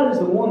that? God is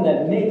the one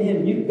that made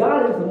him you.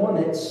 God is the one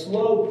that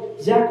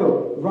slowed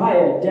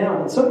Zechariah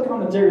down. And some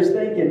commentators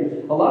think,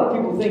 and a lot of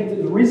people think,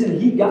 that the reason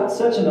he got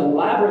such an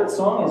elaborate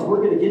song, as we're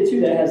going to get to,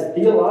 that has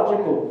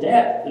theological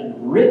depth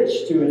and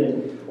rich to it,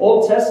 and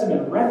Old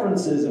Testament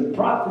references and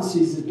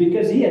prophecies, is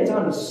because he had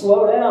time to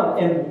slow down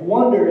and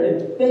wonder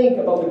and think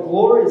about the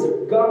glories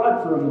of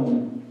God for a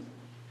moment.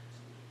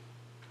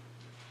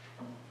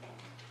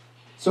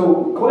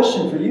 So,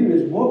 question for you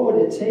is, what would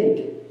it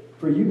take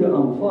for you to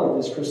unplug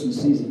this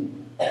Christmas season?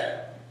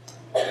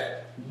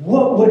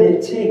 What would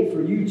it take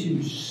for you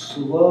to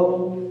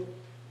slow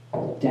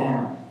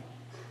down?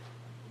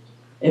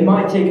 It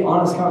might take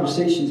honest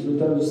conversations with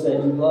those that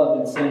you love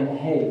and saying,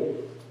 hey,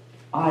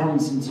 I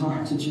need some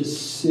time to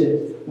just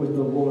sit with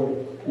the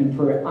Lord in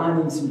prayer.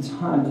 I need some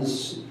time to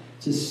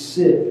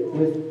sit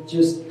with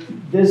just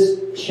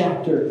this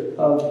chapter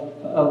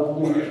of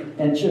Luke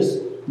and just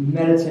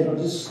meditate on,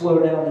 just slow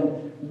down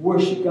and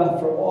worship God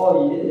for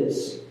all He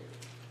is.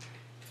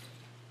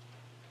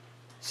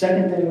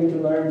 Second thing we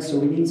can learn, so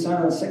we need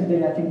silence. Second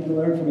thing I think we can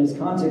learn from his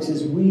context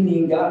is we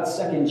need God's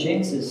second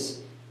chances.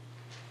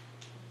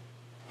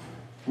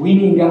 We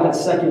need God's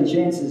second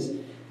chances.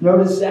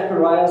 Notice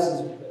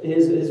Zacharias,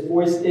 his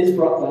voice is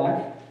brought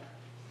back.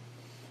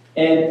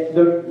 And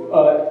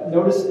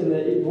notice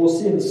we'll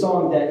see in the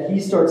song that he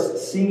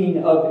starts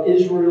singing of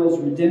Israel's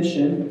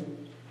redemption.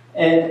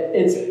 And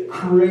it's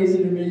crazy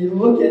to me. You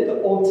look at the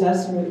Old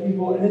Testament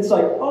people, and it's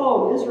like,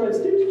 oh, Israelites,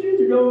 they're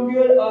going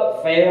good.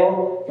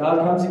 Fail. God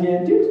comes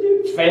again.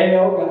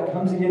 Fail. God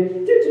comes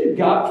again.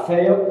 God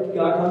fail.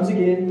 God comes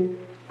again.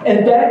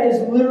 And that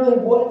is literally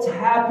what's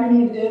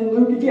happening in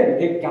Luke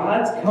again.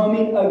 God's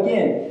coming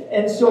again.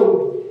 And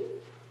so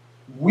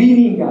we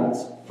need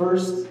God's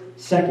first,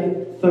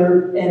 second,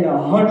 third, and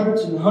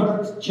hundreds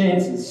of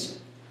chances.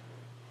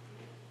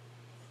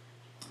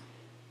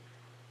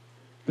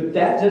 But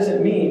that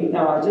doesn't mean,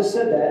 now I just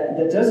said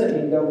that doesn't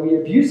mean that we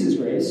abuse His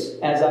grace,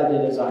 as I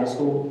did as a high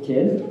school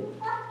kid.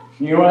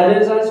 You know what I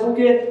did as a high school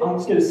kid? I'm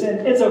just going to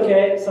sin. It's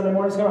okay. Sunday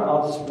morning's coming.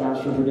 I'll just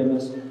ask for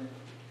forgiveness.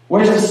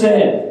 Where's the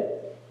sin?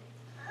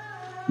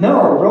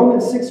 No,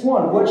 Romans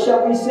 6:1. What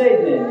shall we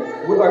say then?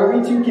 Are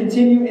we to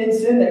continue in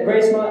sin that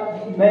grace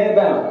may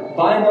abound?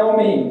 By no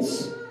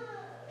means.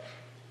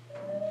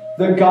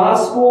 The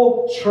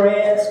gospel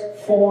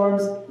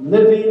transforms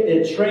living.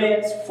 It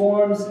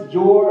transforms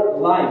your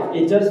life.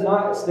 It does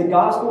not. The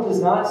gospel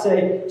does not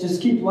say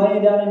just keep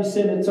laying down in your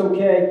sin. It's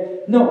okay.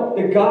 No,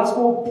 the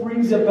gospel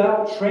brings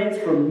about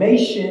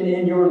transformation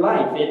in your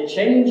life. It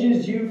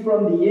changes you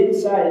from the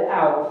inside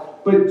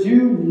out. But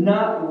do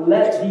not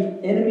let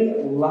the enemy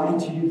lie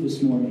to you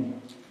this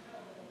morning.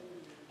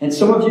 And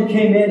some of you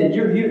came in and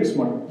you're here this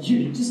morning.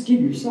 You just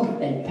give yourself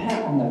a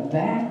pat on the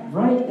back,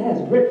 right?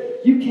 That's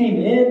great. You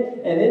came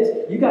in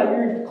and you got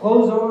your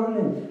clothes on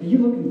and you're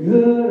looking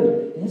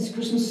good. And it's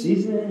Christmas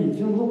season and you're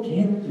feeling a little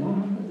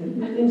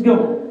candles. Everything's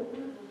going.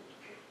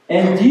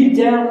 And deep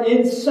down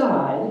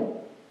inside,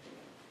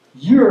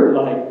 you're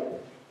like,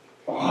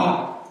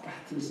 oh,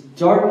 got this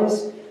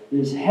darkness,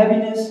 this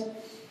heaviness.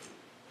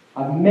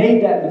 I've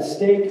made that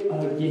mistake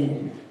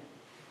again.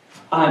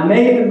 I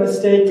made the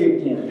mistake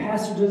again.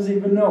 Pastor doesn't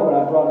even know what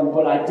I brought in,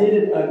 but I did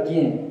it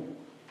again.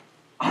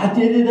 I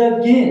did it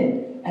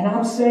again. And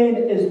I'm saying,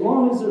 as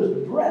long as there's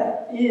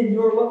breath in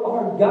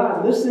our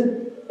God,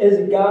 listen, is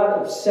a God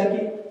of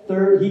second,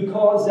 third. He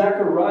caused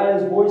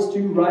Zachariah's voice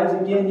to rise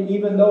again,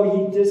 even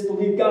though he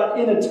disbelieved God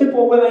in a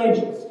temple with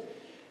angels.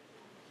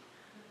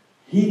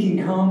 He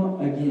can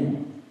come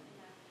again.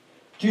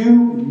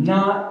 Do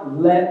not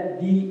let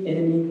the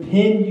enemy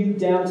pin you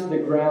down to the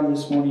ground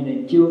this morning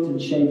in guilt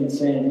and shame and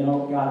saying,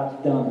 no,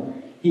 God's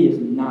done. He is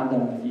not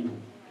done with you.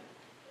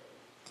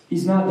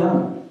 He's not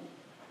done.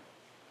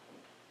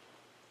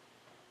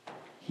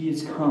 He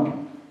has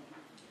come.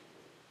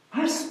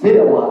 I spit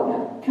a lot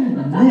now.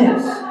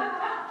 Goodness.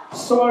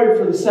 Sorry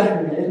for the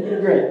sacrament.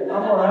 You're great.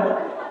 I'm all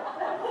right.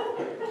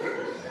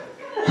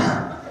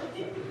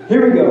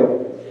 Here we go.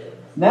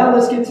 Now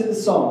let's get to the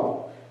song.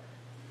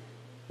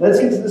 Let's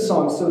get to the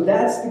song. So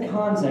that's the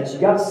context. You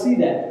got to see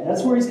that.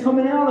 That's where he's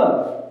coming out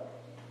of.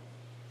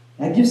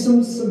 That gives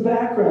some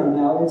background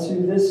now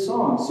into this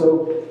song.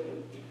 So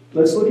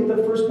let's look at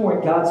the first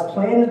point. God's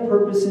plan and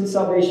purpose in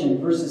salvation.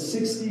 Verses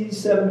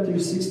 67 through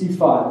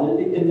 65.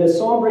 And the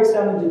song breaks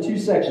down into two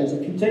sections.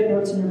 If you take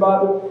notes in your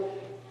Bible,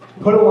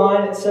 put a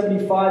line at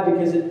 75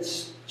 because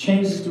it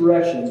changes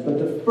directions. But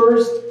the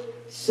first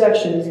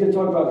section, he's going to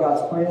talk about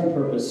God's plan and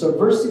purpose. So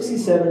verse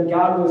 67,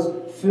 Zechariah was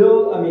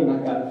filled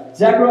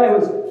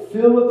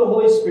with the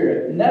Holy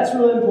Spirit. And that's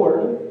really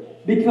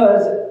important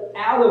because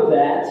out of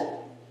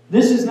that,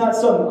 this is not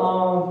some,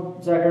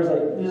 Zechariah's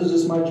like, this is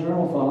just my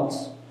journal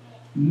thoughts.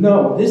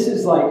 No, this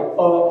is like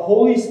a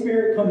Holy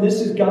Spirit come.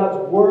 This is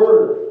God's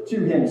word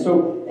to him.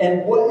 So,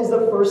 and what is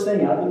the first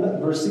thing out of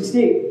verse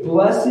 68?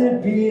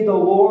 Blessed be the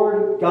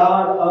Lord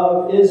God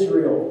of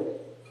Israel.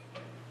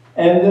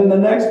 And then the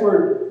next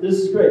word, this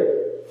is great.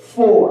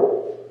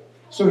 For.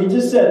 So he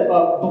just said,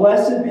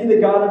 blessed be the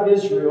God of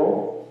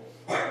Israel.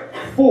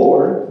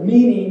 For,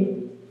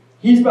 meaning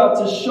he's about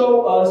to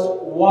show us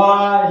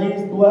why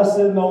he's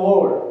blessing the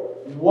Lord.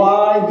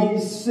 Why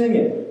he's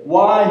singing.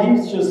 Why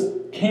he's just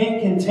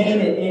can't contain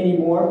it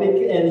anymore.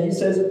 And he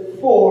says,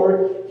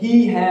 for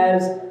he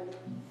has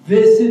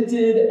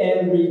visited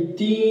and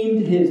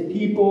redeemed his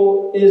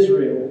people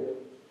Israel.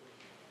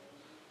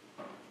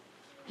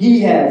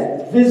 He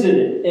has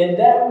visited. And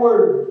that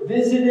word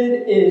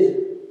visited is,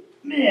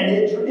 man,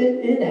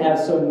 it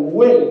has some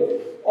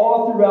weight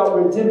all throughout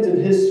redemptive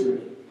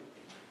history.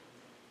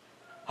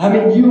 I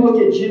mean, you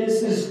look at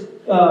Genesis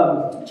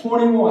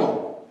 21.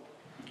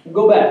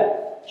 Go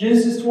back.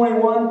 Genesis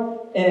 21,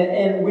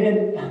 and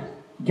when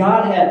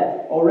God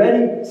had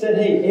already said,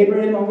 hey,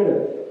 Abraham, I'm going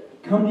to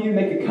come to you,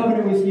 make a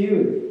covenant with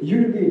you.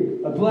 You're going to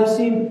be a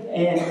blessing,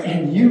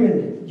 and you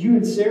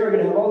and Sarah are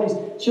going to have all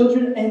these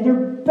children, and they're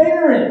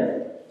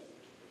barren.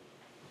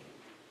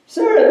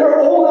 Sarah, they're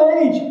old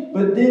age.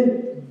 But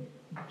then,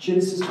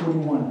 Genesis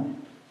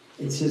 21,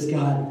 it says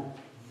God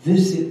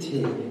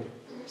visited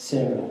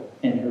Sarah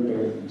and her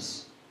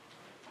barrenness.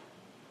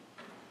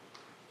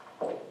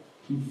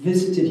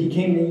 He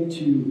came in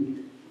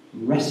to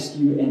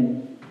rescue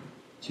and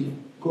to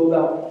go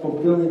about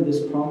fulfilling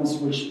this promise,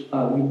 which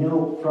we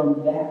know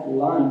from that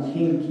line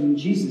came King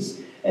Jesus.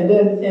 And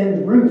then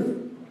in Ruth,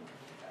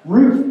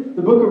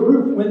 the book of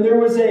Ruth, when there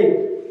was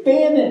a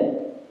famine,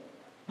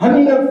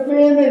 a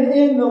famine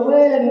in the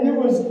land, and it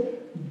was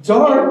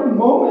dark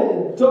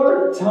moment,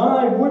 dark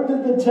time. What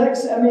did the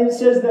text, it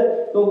says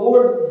that the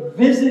Lord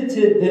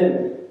visited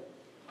them.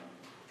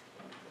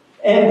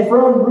 And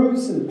from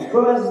Ruth's and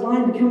Boaz's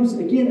line becomes,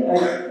 again,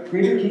 a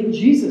greater King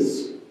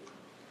Jesus.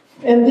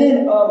 And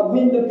then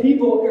when the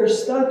people are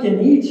stuck in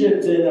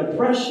Egypt and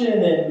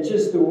oppression and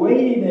just the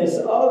weightiness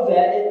of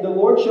that, the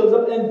Lord shows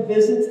up and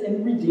visits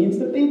and redeems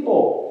the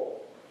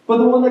people. But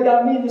the one that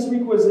got me this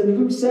week was in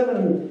Luke 7.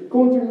 I'm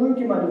going through Luke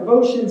in my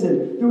devotions,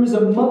 and there was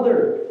a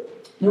mother.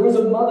 There was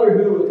a mother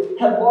who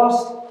had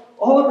lost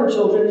all of her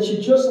children, and she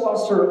just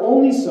lost her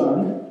only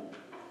son.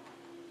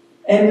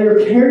 And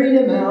they're carrying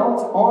him out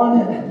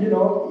on,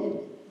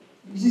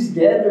 he's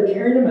dead. They're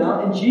carrying him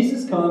out, and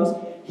Jesus comes.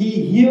 He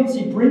heals.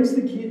 He brings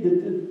the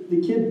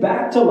kid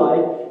back to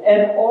life,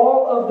 and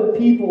all of the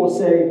people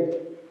say,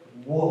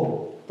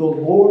 "Whoa! The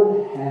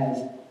Lord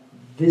has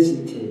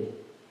visited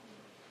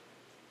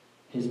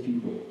His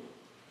people."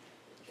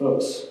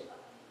 Folks,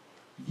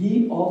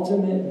 the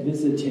ultimate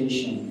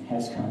visitation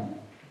has come.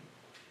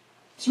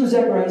 This was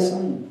Zechariah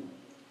saying.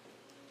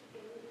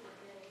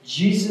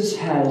 Jesus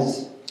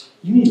has.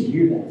 You need to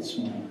hear that this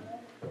morning.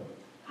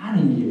 I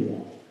need to hear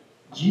that.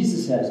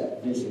 Jesus has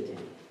visited.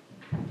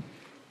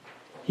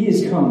 He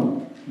has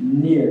come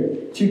near.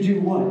 To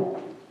do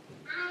what?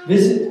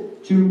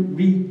 Visit, to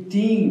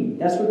redeem.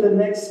 That's what the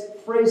next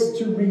phrase is,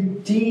 to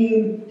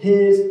redeem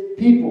His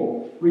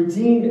people.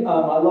 Redeemed,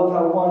 I love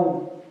how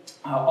one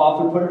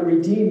author put it,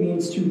 redeem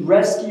means to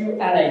rescue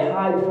at a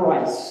high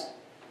price.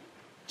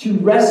 To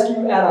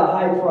rescue at a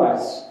high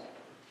price.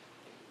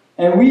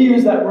 And we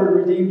use that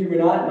word redeem, do we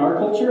not, in our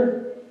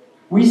culture?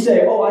 We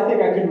say, oh, I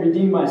think I can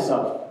redeem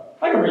myself.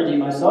 I can redeem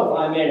myself.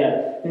 I made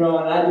and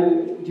I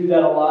do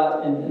that a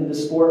lot in the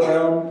sport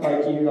realm.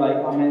 Like, you're like,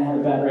 oh man, I had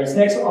a bad race.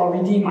 Next, I'll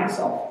redeem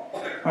myself.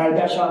 I had a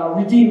bad shot. I'll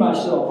redeem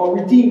myself. I'll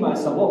redeem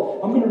myself. Well,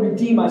 I'm going to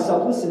redeem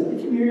myself. Listen,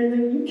 if you hear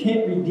anything, you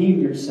can't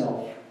redeem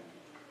yourself.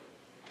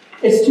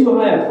 It's too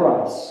high a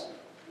price.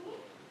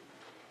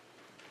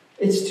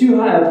 It's too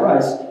high a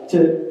price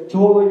to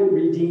totally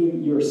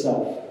redeem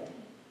yourself.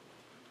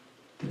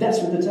 But that's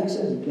what the text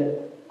says,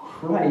 that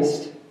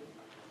Christ,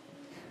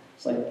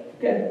 it's like,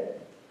 okay,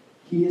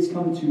 He has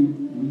come to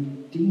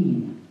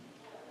redeem,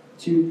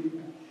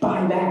 to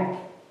buy back,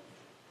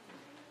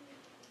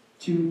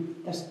 to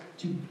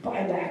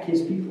buy back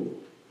His people.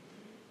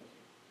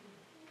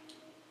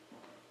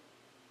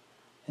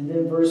 And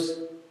then verse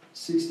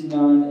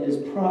 69 is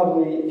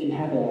probably, if you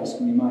had to ask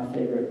me, my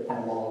favorite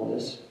out of all of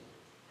this.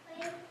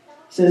 It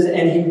says,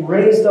 and He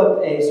raised up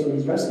so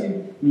He's rescued,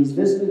 and He's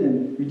visited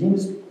and redeemed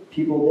His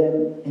people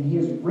then, and He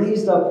has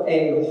raised up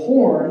a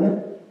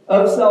horn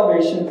of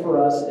salvation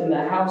for us in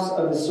the house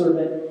of His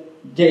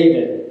servant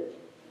David.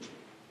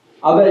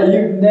 I'll bet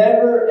you've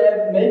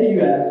never, maybe you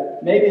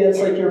have, maybe that's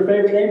like your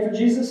favorite name for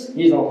Jesus.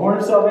 He's a horn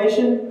of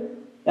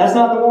salvation. That's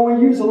not the one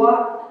we use a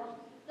lot.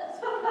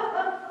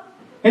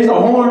 He's a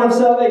horn of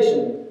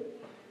salvation.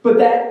 But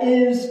that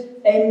is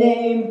a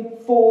name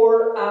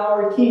for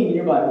our King. And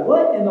you're like,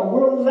 what in the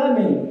world does that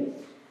mean?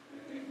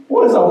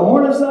 What does a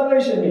horn of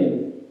salvation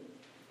mean?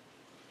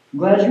 I'm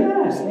glad you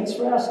asked. Thanks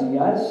for asking,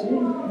 guys. See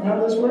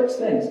how this works?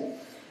 Thanks.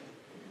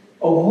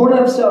 A horn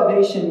of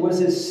salvation was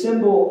a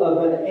symbol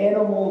of an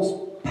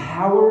animal's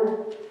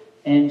power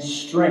and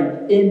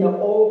strength. In the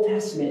Old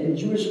Testament, in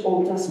Jewish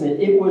Old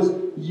Testament, it was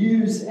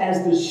used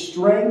as the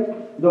strength.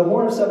 The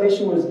horn of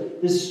salvation was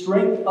the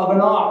strength of an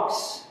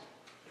ox.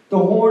 The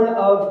horn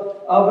of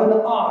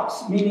an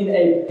ox, meaning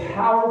a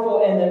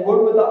powerful, and then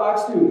what would the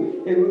ox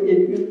do?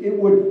 It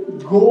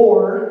would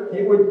gore.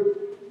 It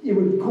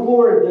would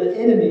gore the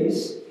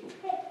enemies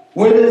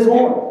with his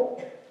horn.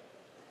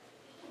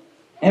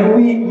 And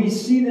we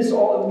see this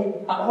all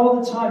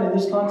the time in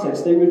this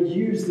context. They would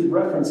use the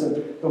reference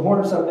of the horn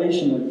of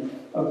salvation,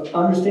 of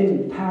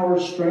understanding power,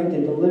 strength,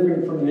 and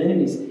delivering from their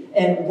enemies.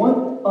 And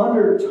one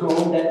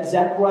undertone that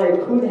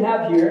Zechariah could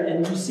have here,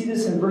 and you see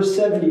this in verse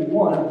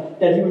 71,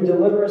 that He would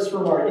deliver us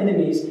from our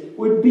enemies,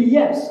 would be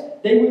yes.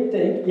 They would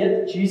think,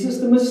 yet Jesus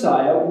the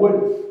Messiah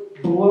would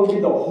be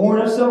the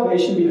horn of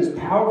salvation, be this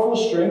powerful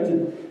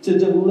strength to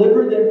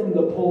deliver them from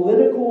the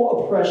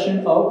political oppression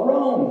of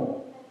Rome.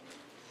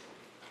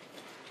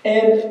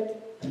 And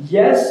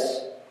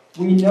yes,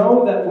 we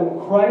know that when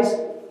Christ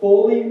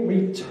fully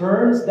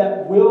returns,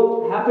 that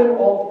will happen.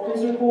 All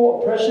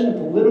physical oppression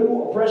and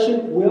political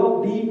oppression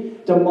will be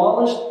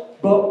demolished.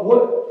 But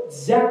what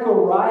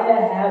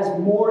Zechariah has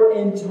more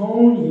in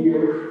tone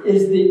here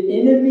is the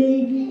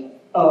enemy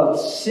of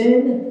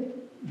sin,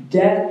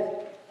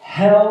 death,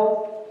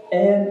 hell,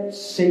 and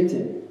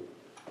Satan.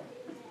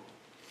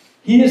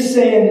 He is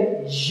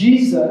saying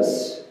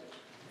Jesus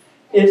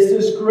is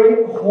this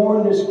great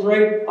horn, this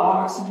great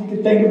ox, if you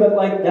could think of it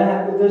like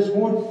that, with this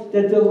horn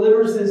that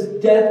delivers this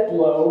death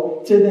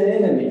blow to the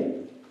enemy.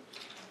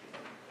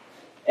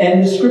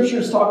 And the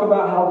scriptures talk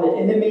about how the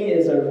enemy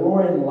is a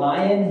roaring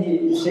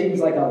lion.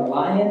 Satan's like a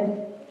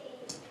lion.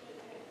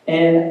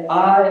 And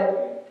I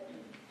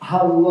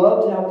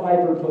loved how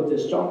Piper put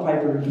this. John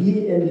Piper,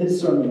 he in his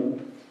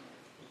sermon.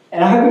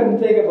 And I couldn't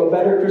think of a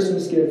better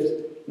Christmas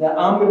gift that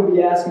I'm going to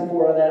be asking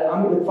for, that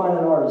I'm going to find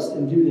an artist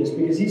and do this.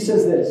 Because he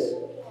says this.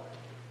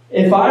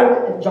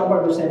 John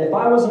Piper saying, if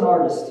I was an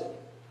artist,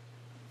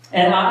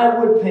 and I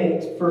would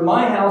paint for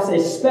my house a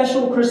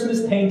special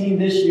Christmas painting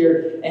this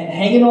year and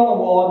hang it on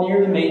the wall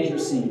near the manger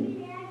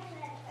scene.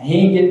 And he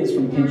ain't getting this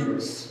from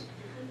Pinterest.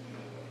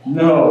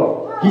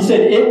 No. He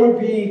said it would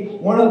be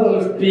one of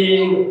those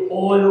big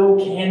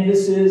oil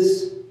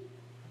canvases.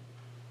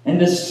 And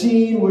the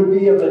scene would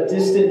be of a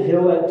distant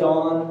hill at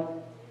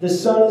dawn. The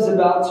sun is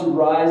about to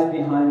rise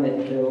behind the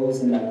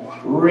hills and the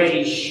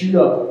rays shoot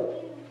up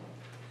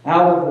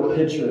out of the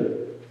picture.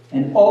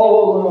 And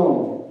all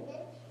alone,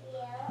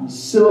 the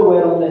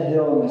silhouette on the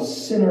hill in the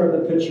center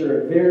of the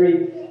picture,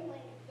 very,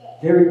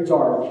 very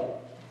dark,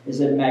 is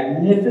a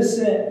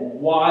magnificent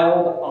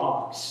wild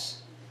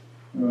ox.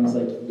 Everyone's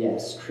like,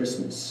 yes,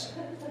 Christmas.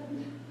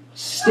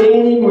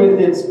 Standing with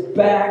its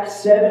back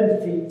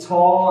 7 feet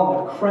tall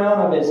and the crown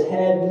of his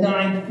head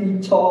 9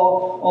 feet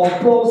tall.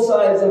 On both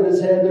sides of his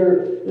head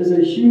there is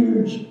a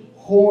huge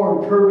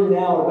horn curving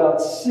out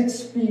about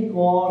 6 feet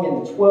long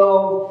and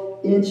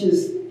 12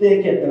 inches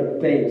thick at the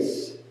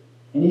base.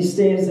 And he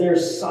stands there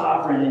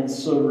sovereign and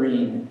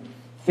serene,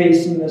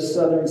 facing the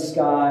southern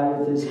sky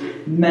with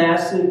his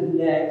massive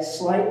neck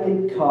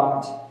slightly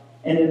cocked,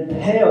 and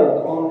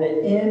impaled on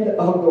the end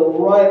of the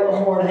right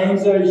horn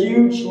hangs a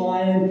huge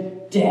lion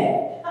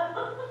dead.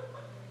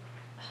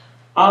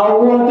 I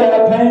want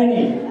that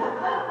painting.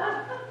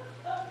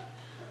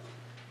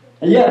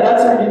 Yeah,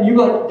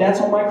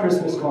 that's on my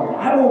Christmas card.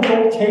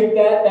 Don't take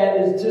that.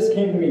 That just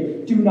came to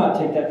me. Do not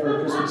take that for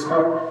a Christmas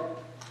card.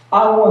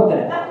 I want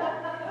that.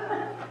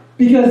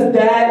 Because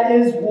that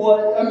is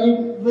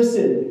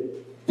listen,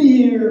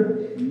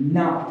 fear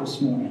not this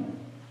morning.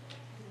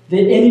 The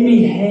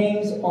enemy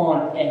hangs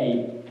on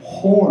a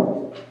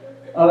horn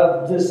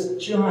of this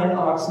giant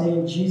ox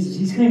named Jesus.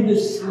 He's coming to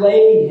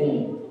slay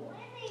him.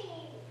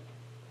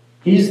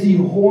 He's the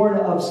horn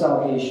of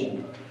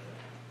salvation.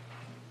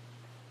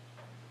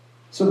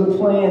 So the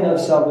plan of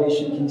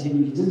salvation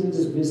continues. He doesn't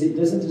just visit,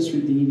 doesn't just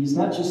redeem. He's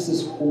not just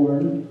this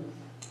horn.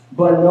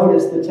 But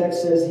notice the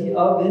text says he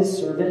of his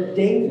servant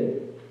David.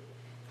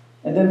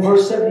 And then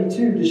verse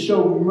 72, to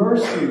show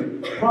mercy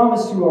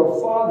promised to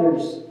our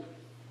fathers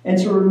and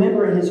to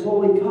remember his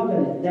holy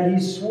covenant that he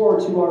swore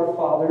to our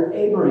father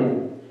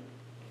Abraham.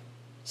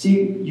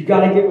 See, you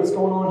got to get what's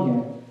going on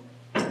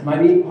here. It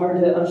might be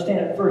hard to understand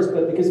at first,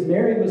 but because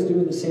Mary was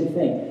doing the same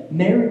thing.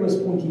 Mary was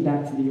pointing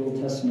back to the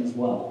Old Testament as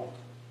well.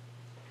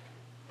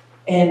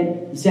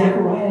 And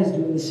Zechariah is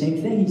doing the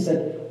same thing. He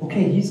said,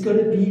 okay, he's going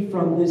to be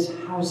from this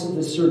house of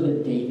the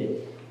servant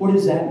David. What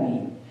does that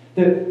mean?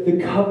 The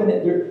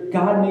covenant,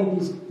 God made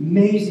these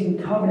amazing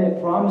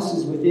covenant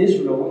promises with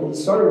Israel. And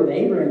he started with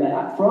Abraham,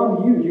 that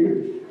from you, you're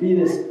going to be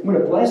this, I'm going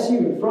to bless you,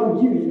 and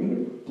from you, you're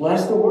going to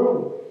bless the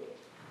world.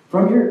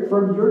 From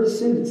your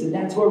descendants. And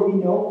that's where we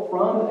know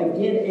from,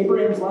 again,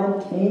 Abraham's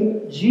line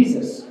came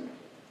Jesus.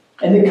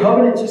 And the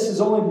covenant just is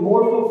only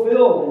more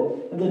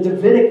fulfilled. And the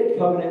Davidic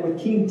covenant with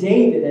King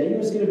David, that he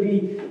was going to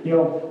be,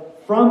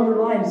 from your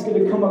line, he's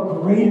going to come a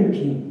greater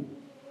king.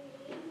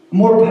 A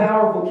more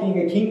powerful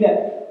king, a king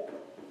that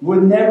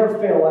would never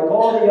fail like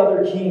all the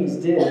other kings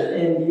did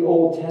in the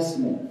Old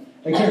Testament.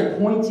 Again,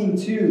 pointing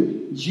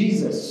to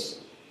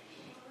Jesus.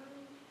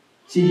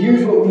 See,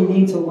 here's what we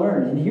need to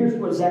learn. And here's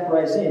what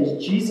Zechariah is saying.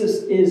 Is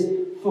Jesus is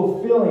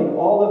fulfilling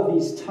all of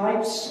these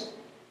types,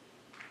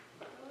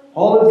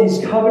 all of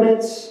these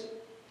covenants.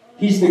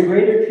 He's the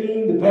greater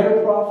king, the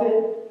better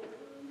prophet.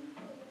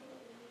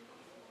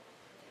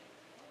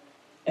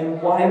 And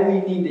why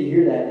we need to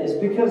hear that is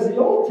because the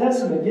Old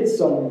Testament gets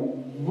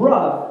some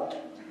rough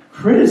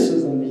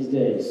criticism these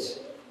days.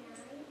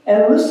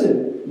 And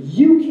listen,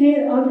 you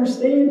can't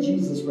understand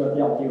Jesus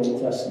without the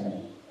Old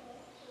Testament.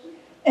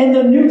 And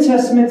the New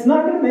Testament's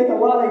not going to make a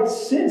lot of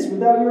sense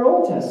without your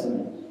Old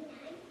Testament.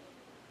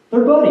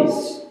 They're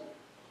buddies.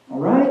 All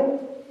right?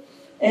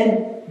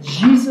 And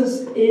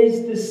Jesus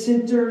is the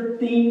center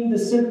theme, the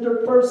center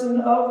person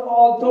of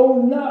all.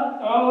 Do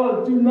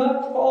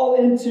not fall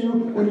into,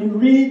 when you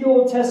read the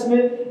Old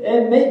Testament,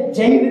 and make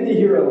David the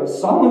hero,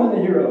 Solomon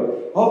the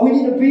hero. Oh, we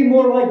need to be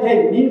more like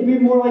David. We need to be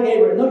more like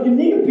Abraham. No, you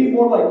need to be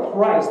more like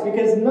Christ,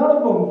 because none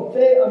of them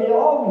fail.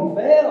 All of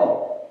them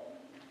fail.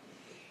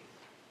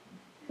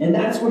 And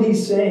that's what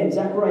he's saying.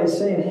 Zechariah is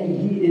saying, hey,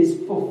 he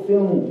is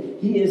fulfilling.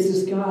 He is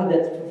this God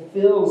that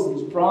fulfills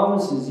these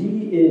promises.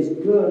 He is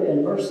good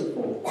and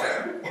merciful.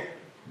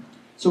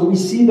 So we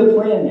see the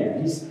plan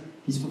there.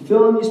 He's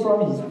fulfilling these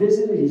promises. He's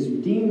visited. He's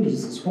redeemed.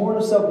 He's this horn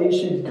of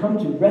salvation. He's come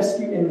to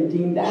rescue and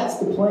redeem. That's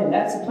the plan.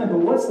 That's the plan. But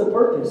what's the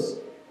purpose?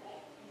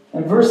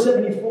 And verse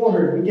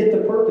 74, we get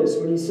the purpose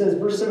when he says,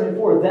 verse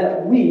 74,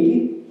 that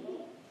we,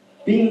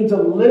 being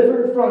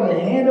delivered from the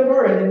hand of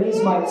our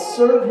enemies, might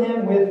serve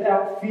him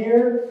without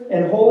fear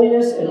and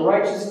holiness and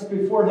righteousness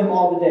before him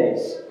all the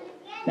days.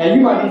 Now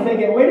you might be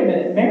thinking, wait a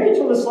minute, Mary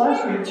told us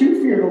last week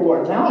to fear the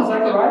Lord. Now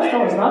Zechariah is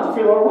telling us not to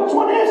fear the Lord. Which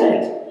one is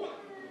it?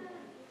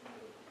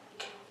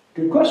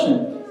 Good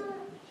question.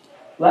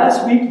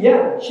 Last week,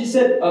 she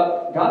said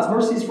God's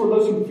mercy is for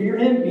those who fear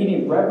him,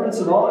 meaning reverence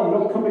and all. You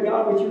don't come to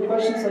God with your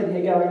questions like,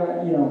 hey,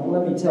 God,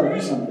 let me tell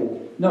you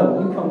something. No,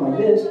 you come like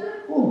this.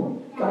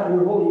 Oh, God,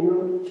 you're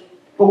holy.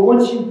 But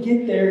once you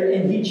get there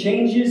and he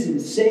changes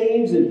and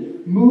saves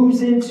and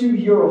moves into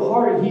your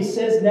heart, he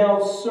says,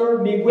 now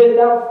serve me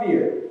without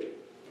fear.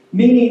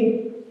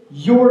 Meaning,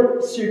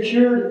 you're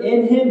secured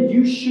in him.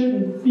 You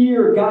shouldn't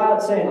fear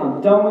God saying, I'm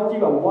done with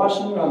you, I'm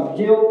washing you, I'm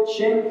guilt,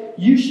 shame.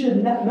 You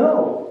should not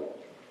know.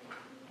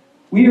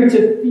 We are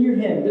to fear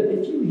him.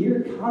 If you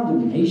hear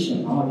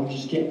condemnation, you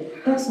just can't.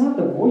 That's not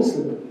the voice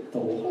of the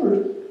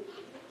Lord.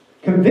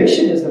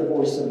 Conviction is the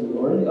voice of the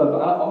Lord.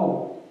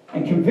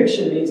 And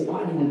conviction means,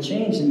 I need to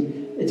change.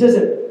 And it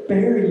doesn't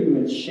bury you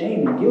in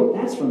shame and guilt.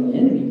 That's from the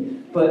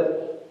enemy.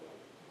 But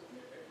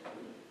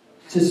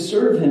to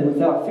serve him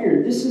without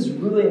fear, this is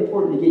really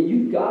important to get.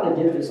 You've got to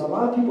get this. A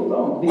lot of people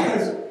don't.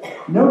 Because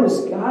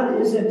notice,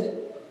 God isn't,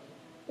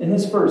 in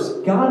this verse,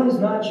 God is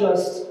not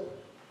just,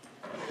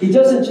 he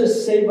doesn't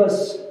just save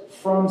us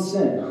from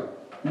sin.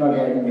 You're not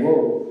going,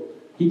 whoa.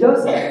 He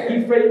does that.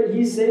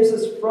 He saves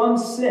us from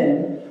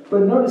sin.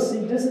 But notice,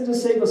 he doesn't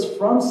just save us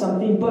from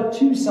something, but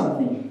to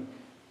something.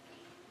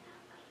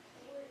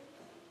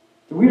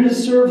 We are to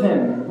serve him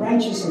in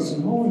righteousness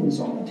and holiness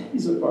all the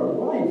days of our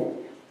life.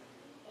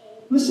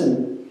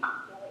 Listen,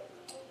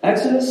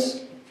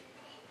 Exodus,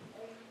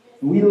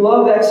 we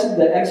love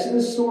the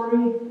Exodus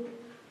story.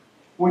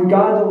 When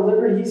God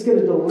delivered, he's going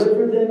to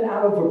deliver them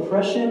out of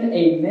oppression.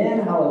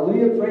 Amen.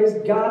 Hallelujah. Praise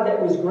God. That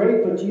was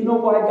great. But do you know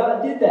why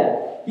God did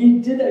that? He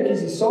did that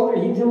because he saw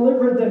that he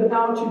delivered them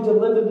out to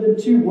deliver them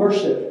to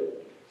worship.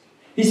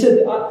 He said,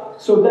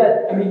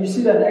 you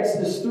see that in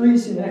Exodus 3, you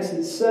see in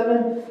Exodus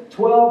 7,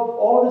 12,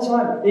 all the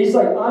time. He's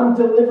like, I'm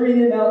delivering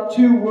them out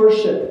to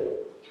worship.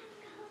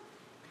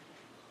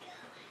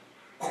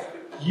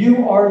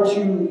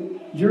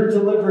 You're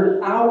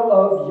delivered out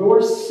of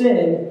your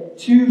sin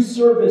to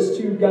service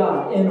to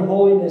God in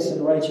holiness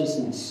and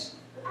righteousness.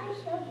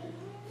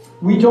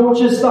 We don't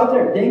just stop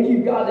there. Thank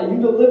you, God, that you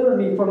delivered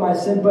me from my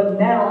sin. But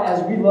now,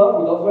 as we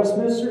love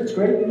Westminster, it's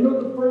great. You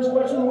know the first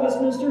question of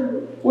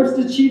Westminster? What's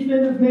the chief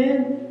end of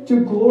man?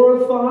 To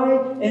glorify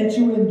and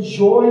to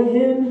enjoy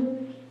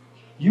him.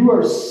 You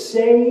are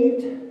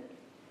saved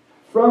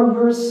from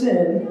your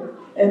sin.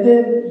 And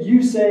then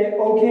you say,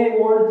 okay,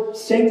 Lord,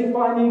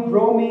 sanctify me,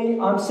 grow me.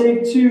 I'm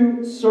saved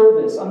to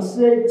service. I'm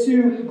saved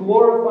to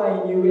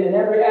glorifying you in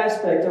every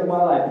aspect of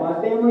my life. My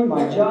family,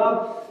 my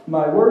job,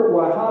 my work,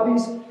 my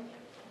hobbies.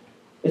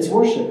 It's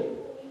worship.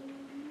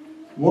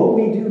 What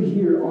we do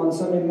here on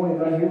Sunday morning,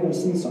 right here when we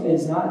sing song,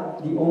 is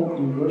not the only.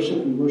 We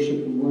worship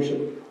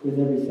with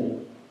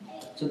everything.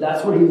 So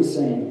that's what he was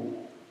saying.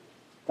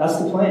 That's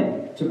the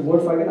plan. To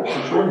glorify God,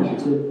 to join him,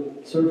 to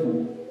serve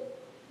him.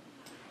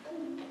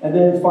 And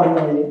then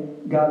finally,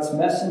 God's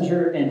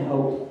messenger and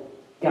hope.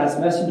 God's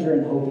messenger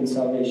and hope and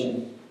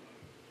salvation.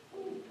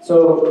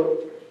 So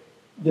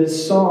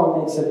this song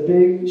makes a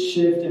big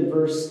shift in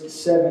verse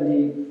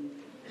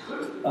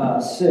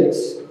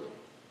 76.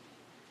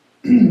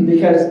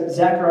 Because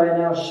Zechariah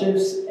now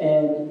shifts,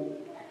 and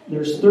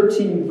there's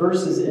 13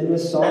 verses in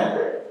this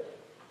song.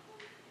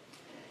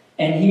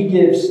 And he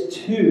gives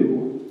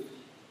 2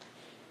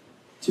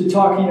 to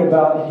talking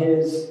about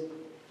his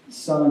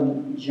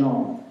son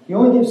John. He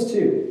only gives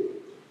 2.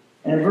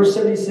 And in verse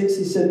 76,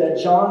 he said that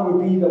John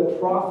would be the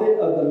prophet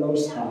of the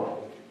Most High.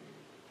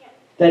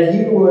 That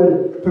he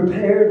would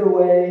prepare the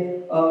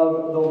way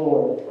of the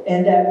Lord.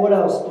 And that, what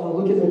else? Oh,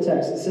 look at the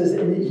text. It says,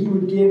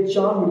 and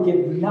John would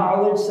give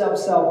knowledge of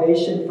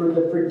salvation for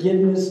the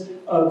forgiveness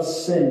of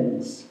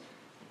sins.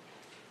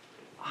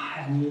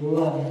 I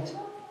love it.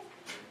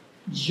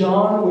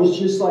 John was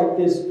just like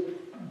this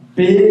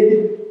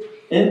big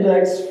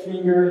index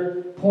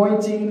finger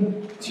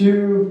pointing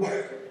to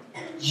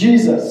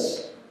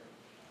Jesus.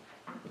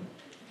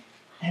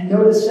 And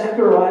notice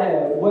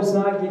Zechariah was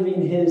not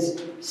giving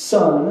his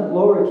son,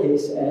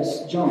 lowercase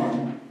s,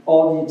 John,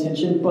 all the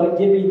attention, but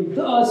giving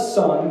the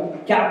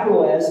Son,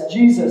 capital S,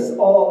 Jesus,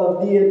 all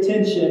of the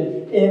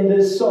attention in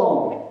this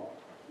song.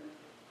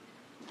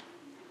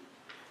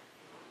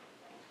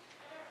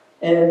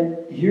 And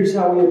here's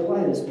how we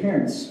apply this.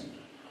 Parents,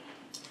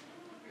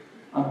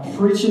 I'm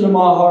preaching to my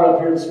heart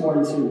up here this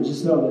morning too.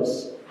 Just know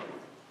this.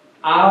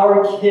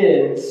 Our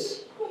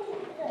kids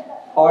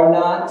are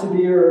not to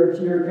be, or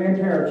to your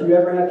grandparent, if you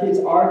ever have kids,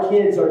 our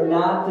kids are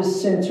not the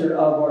center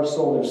of our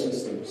solar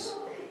systems.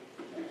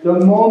 The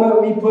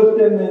moment we put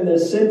them in the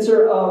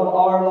center of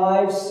our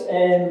lives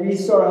and we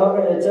start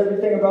hovering, it's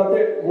everything about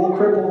it, we'll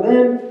cripple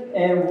them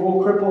and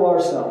we'll cripple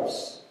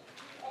ourselves.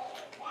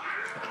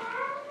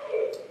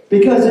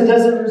 Because it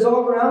doesn't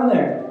resolve around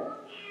there.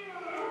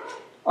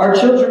 Our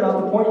children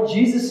are the point,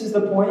 Jesus is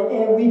the point,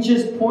 and we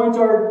just point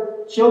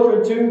our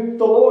children to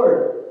the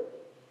Lord.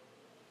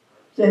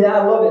 And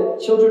I love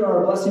it. Children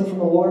are a blessing from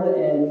the Lord,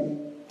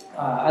 and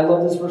I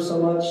love this verse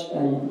so much.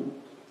 I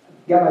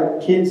got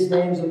my kids'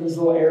 names on these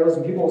little arrows,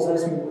 and people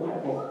always ask me,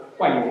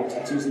 why do you have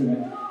tattoos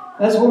anyway?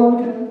 That's one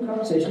other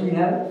conversation we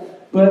had.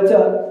 But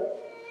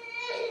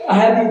I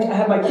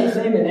have my kids'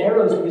 name in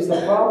arrows because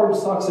the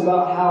Proverbs talks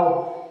about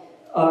how,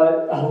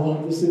 I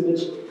love this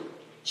image,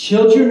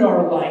 children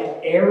are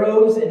like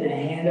arrows in the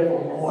hand of a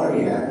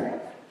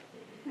warrior.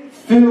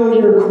 Fill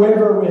your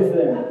quiver with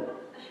them.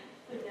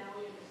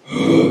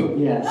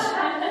 Yes.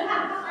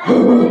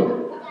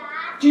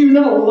 Do you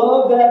not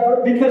love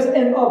that? Because,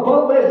 and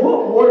above that,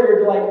 what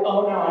warrior like,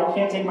 oh no, I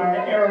can't take my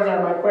arrows out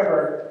of my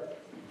quiver.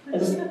 I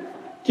just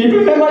keep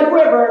them in my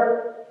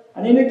quiver.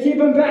 I need to keep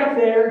them back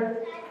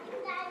there.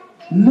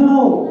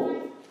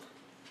 No.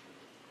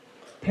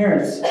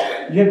 Parents,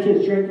 you have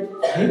kids,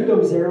 take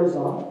those arrows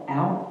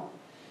out.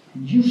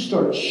 You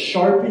start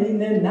sharpening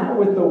them, not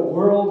with the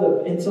world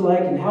of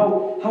intellect and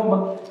how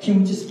much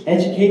can we just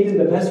educate them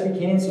the best we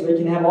can so they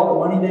can have all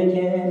the money they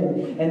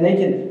can and they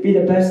can be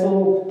the best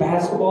little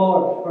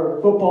basketball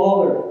or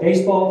football or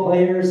baseball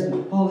players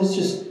and let's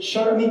just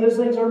sharpen. I mean, those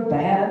things aren't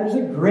bad, those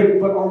are great,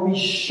 but are we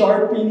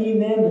sharpening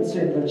them and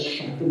saying, let's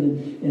sharpen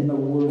them in the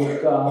Word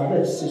of God.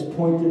 Let's just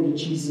point them to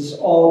Jesus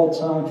all the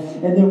time.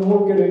 And then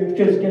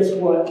because guess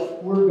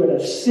what? We're going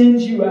to send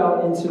you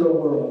out into the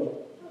world.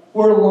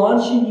 We're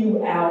launching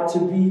you out to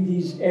be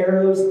these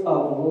arrows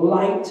of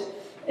light.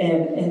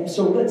 And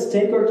so let's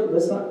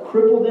not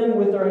cripple them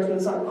with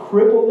let's not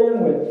cripple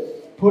them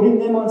with putting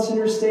them on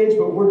center stage,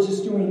 but we're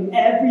just doing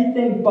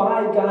everything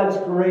by God's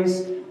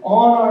grace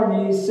on our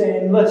knees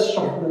saying, let's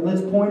sharpen them,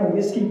 let's point them,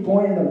 let's keep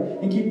pointing them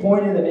and keep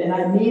pointing them. And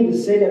I need to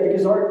say that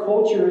because our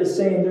culture is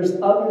saying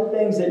there's other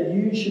things that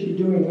you should be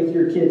doing with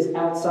your kids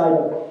outside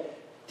of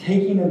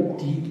taking them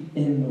deep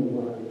in the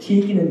Word,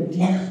 taking them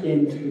deep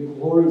into the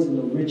glories and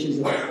the riches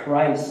of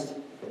Christ.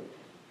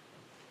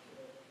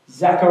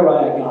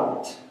 Zechariah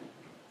got it.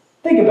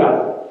 Think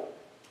about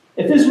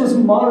it. If this was a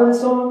modern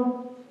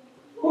song,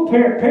 well,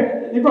 parent,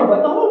 they'd probably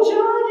be like, oh,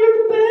 John, you're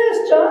the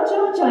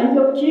best. John, you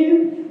look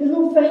cute. His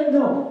little face.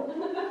 No.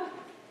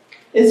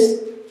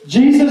 It's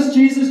Jesus,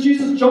 Jesus,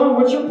 Jesus. John,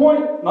 what's your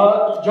point?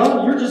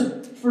 John, you're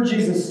just for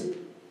Jesus.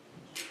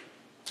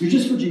 You're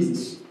just for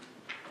Jesus.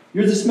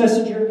 You're this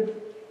messenger.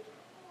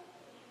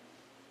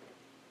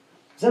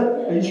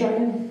 Are you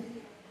tracking?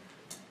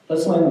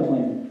 Let's land the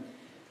plane.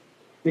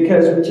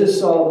 Because we just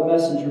saw the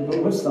messenger,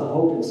 but what's the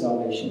hope in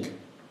salvation?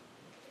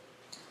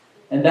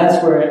 And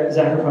that's where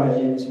Zechariah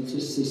ends, which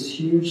is this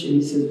huge, and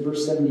he says,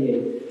 verse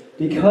 78,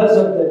 because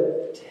of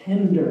the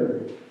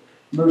tender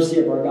mercy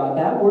of our God.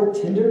 That word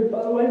tender,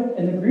 by the way,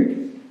 in the Greek,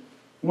 you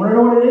want to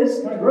know what it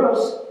is? Kind of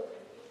gross.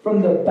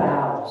 From the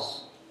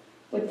bowels.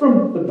 Like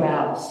from the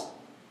bowels.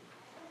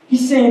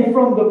 He's saying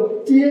from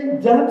the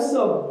depths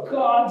of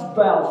God's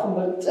bowels, from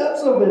the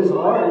depths of his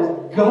heart,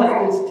 his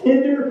gut, his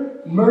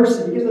tender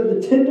mercy, because of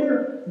the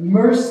tender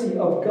mercy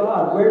of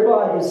God,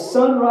 whereby the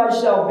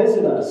sunrise shall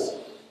visit us.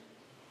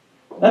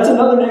 That's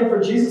another name for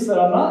Jesus that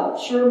I'm not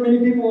sure many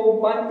people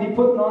might be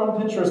putting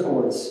on Pinterest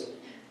boards.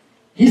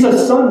 He's a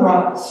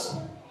sunrise.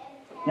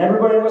 And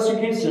everybody in Western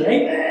Kansas said,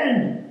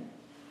 amen.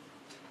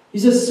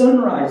 He's a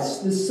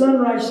sunrise. The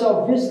sunrise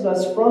shall visit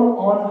us from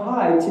on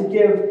high to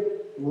give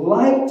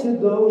light to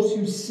those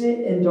who sit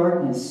in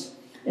darkness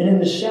and in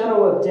the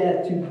shadow of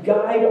death, to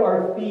guide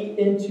our feet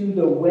into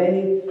the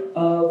way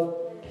of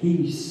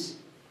peace.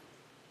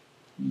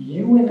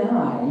 You and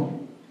I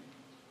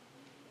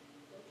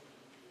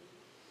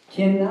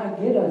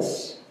cannot get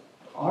us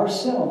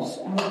ourselves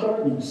out of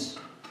darkness.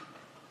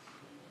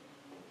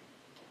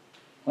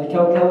 Like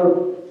how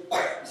Keller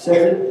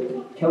says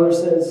it. Keller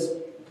says,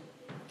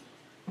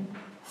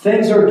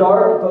 things are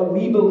dark, but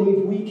we believe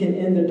we can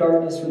end the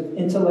darkness with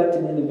intellect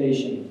and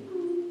innovation.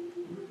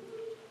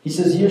 He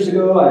says, years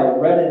ago, I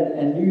read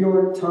a New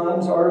York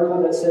Times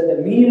article that said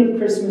the meaning of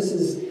Christmas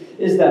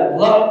is that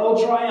love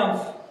will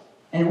triumph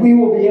and we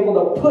will be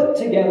able to put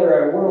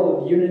together a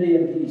world of unity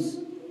and peace.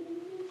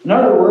 In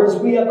other words,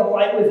 we have the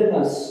light within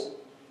us.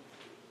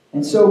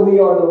 And so we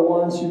are the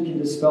ones who can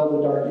dispel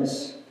the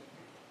darkness.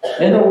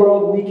 In the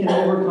world, we can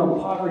overcome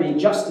poverty,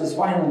 justice,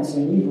 violence,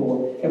 and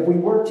evil. If we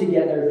work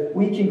together,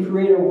 we can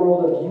create a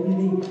world of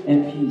unity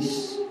and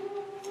peace.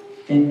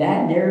 In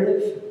that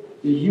narrative,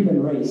 the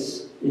human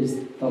race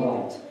is the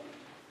light.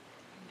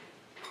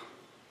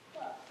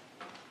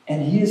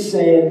 And he is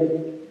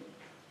saying,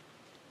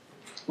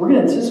 we're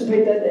going to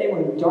anticipate that day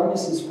when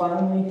darkness is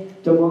finally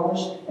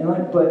demolished.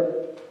 But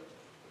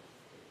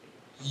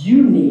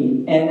You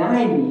need, and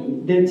I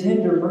need, the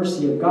tender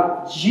mercy of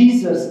God.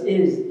 Jesus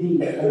is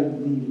the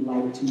only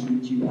light to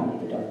lead you out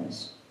of the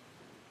darkness.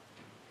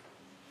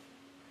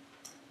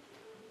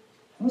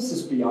 Let's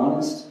just be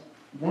honest.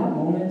 That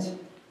moment,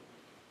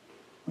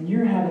 when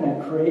you're having a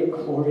great,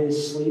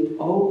 glorious sleep,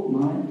 oh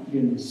my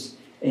goodness,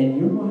 and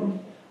your wife,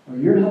 or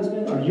your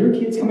husband, or your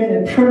kids come in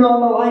and turn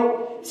on the light,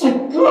 it's like,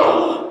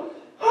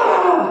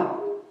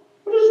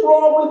 what is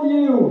wrong with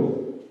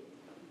you?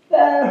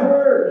 That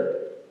hurt.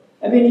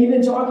 I mean,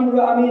 even talking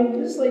about,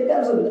 it's like,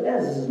 that's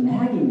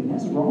nagging.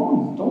 That's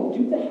wrong. Don't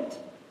do that.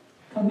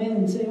 Come in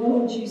and say,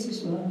 oh,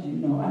 Jesus loves you.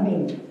 No,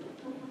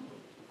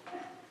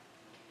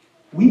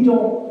 we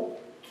don't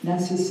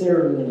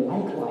necessarily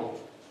like light.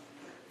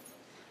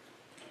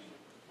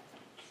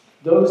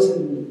 Those, I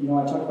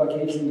talked about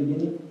caves in the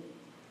beginning.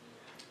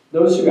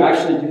 Those who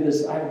actually do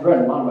this, I've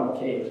read a lot about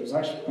caves. It's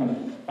actually kind of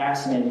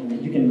fascinating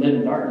that you can live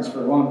in darkness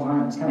for a long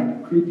time. It's kind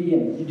of creepy,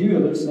 and you do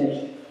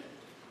hallucinate.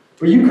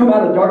 Where you come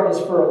out of darkness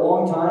for a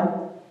long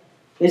time,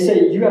 they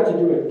say you have to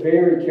do it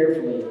very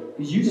carefully,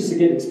 because you just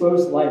get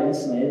exposed to light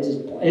instantly.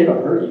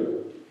 It'll hurt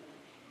you.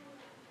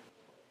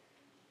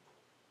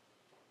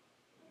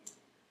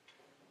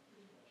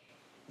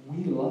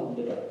 We love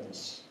the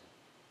darkness.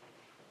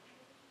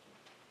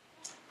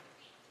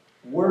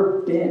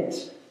 We're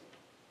bent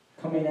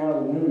coming out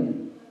of the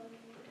womb.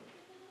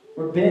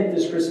 We're bent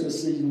this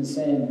Christmas season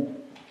saying,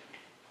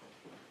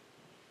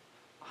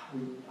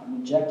 I'm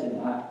rejected.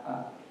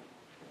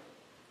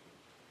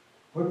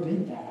 We're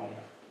bent that way.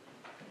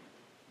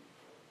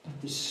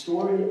 But the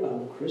story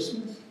of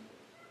Christmas,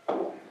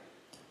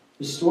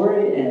 the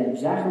story and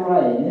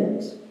Zechariah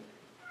ends,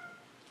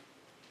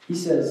 he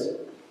says,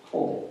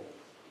 hold it.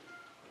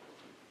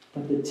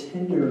 But the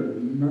tender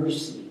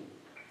mercy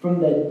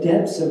from the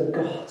depths of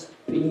God's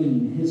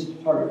being, his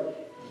heart,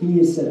 he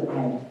has said,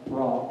 I have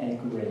brought a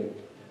great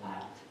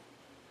light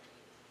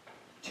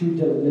to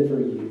deliver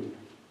you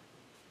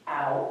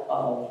out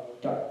of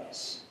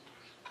darkness.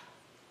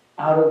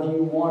 Out of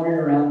you wandering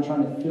around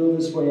trying to feel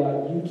this way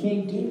out. You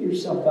can't get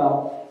yourself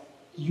out.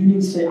 You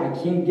need to say, I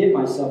can't get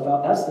myself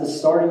out. That's the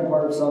starting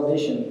part of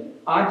salvation.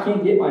 I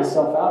can't get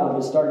myself out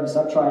of this darkness.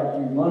 I've tried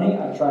through money.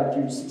 I've tried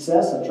through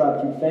success. I've tried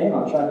through fame.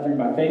 I've tried through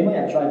my family.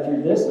 I've tried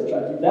through this. I've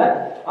tried through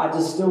that. I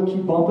just still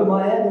keep bumping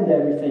my head into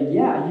everything.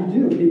 Yeah,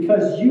 you do,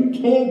 because you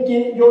can't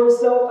get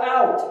yourself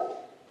out.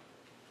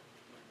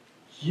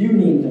 You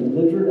need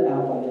delivered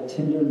out by the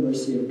tender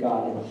mercy of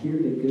God. And hear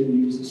the good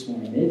news this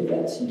morning.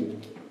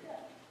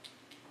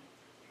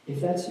 If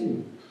that's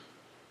you,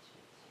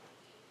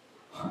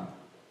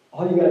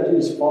 all you got to do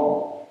is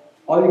fall.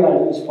 All you got to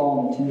do is fall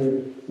in the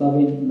tender,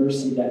 loving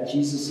mercy that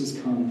Jesus has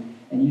come.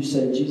 And you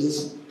say,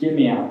 Jesus, get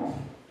me out.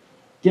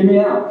 Get me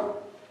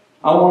out.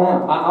 I want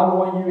out. I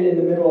want you in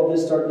the middle of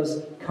this darkness.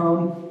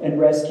 Come and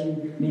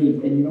rescue me.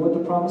 And you know what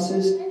the promise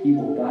is? He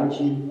will guide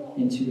you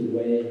into the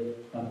way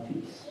of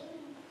peace.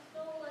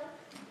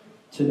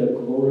 To the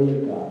glory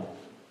of God.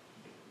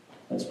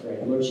 Let's pray.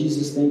 Lord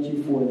Jesus, thank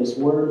you for this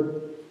word.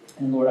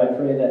 And Lord, I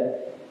pray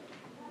that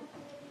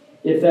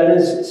if that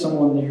is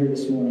someone here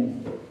this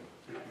morning,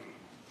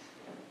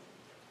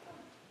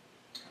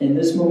 in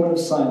this moment of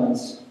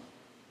silence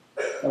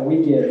that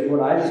we give,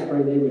 Lord, I just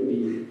pray they would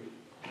be,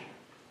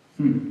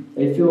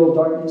 they feel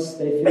darkness,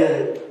 they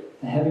feel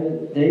the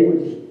heaviness,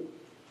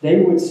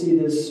 they would see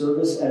this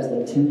service as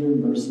the tender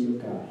mercy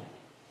of God.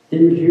 They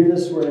would hear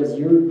this whereas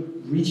you're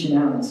reaching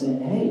out and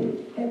saying, hey,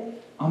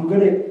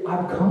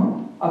 I've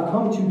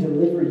come to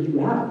deliver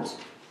you out.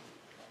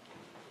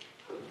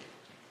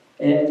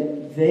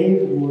 And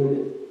they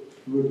would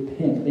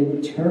repent. They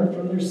would turn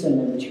from their sin.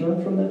 They would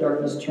turn from the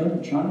darkness,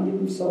 trying to get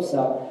themselves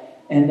out.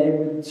 And they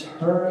would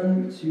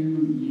turn to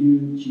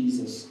you,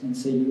 Jesus, and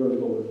say, you are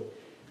Lord,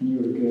 and you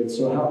are good.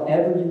 So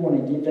however you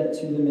want to give that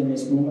to them in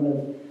this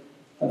moment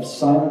of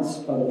silence,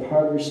 by the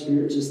power of your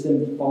Spirit, just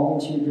then fall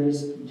into your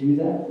grace. Do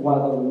that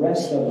while the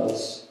rest of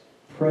us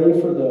pray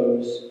for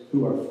those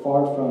who are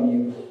far from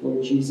you.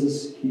 Lord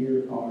Jesus,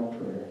 hear our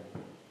prayer.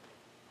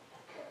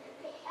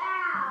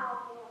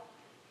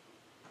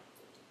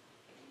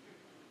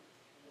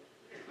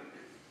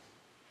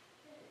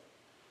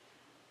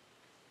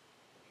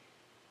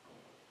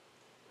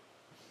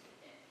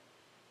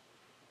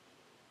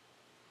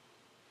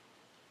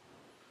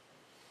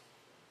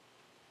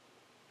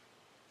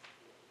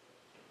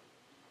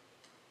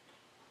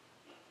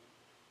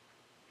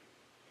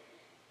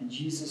 And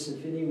Jesus,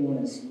 if anyone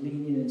is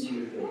leaning into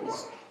your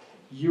goodness,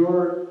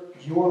 you're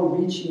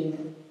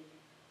reaching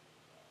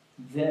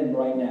them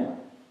right now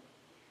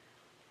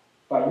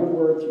by your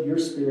word, through your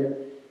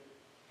Spirit,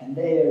 and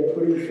they are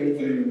putting faith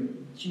in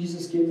you.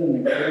 Jesus, give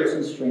them the courage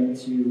and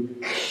strength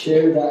to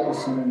share that with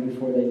someone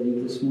before they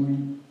leave this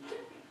morning,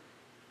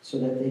 so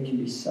that they can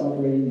be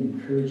celebrating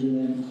and encouraging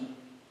them.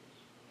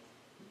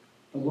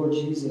 But Lord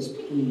Jesus,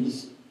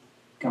 please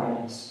guide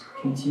us.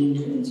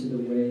 Continue into the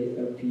way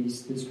of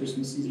peace this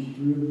Christmas season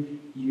through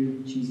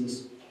you,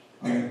 Jesus,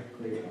 our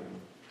great God.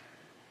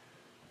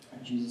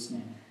 In Jesus'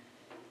 name,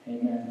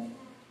 amen.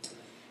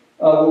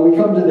 When we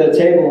come to the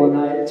table, and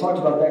I talked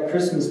about that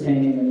Christmas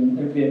painting, and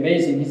would be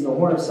amazing. He's the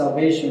horn of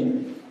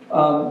salvation.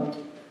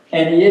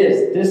 And he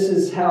is. This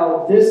is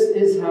how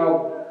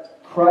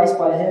Christ,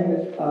 by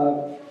him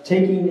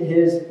taking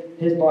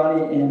his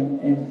body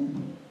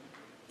and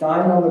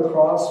dying on the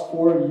cross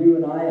for you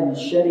and I and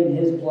shedding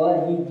his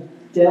blood, he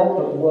dealt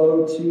a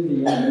blow to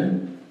the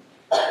enemy.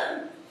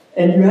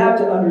 And you have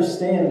to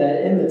understand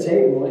that in the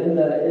table, in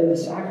the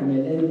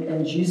sacrament,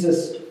 in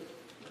Jesus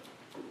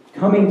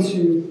coming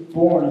to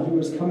born, he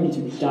was coming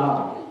to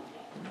die.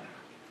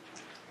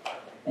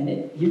 And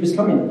he was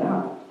coming to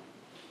die.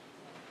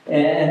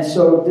 And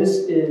so this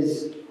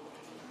is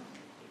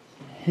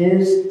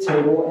his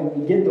table, and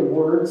we get the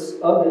words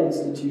of the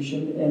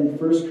institution in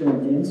 1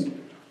 Corinthians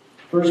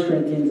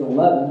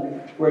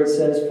 11, where it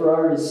says, "For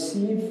I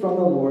received from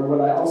the Lord what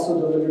I also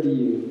delivered to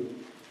you,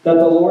 that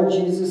the Lord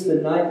Jesus, the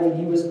night when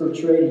he was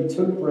betrayed, he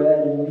took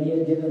bread, and when he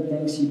had given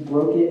thanks, he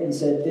broke it and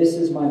said, 'This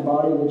is my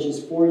body, which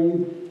is for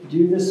you.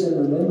 Do this in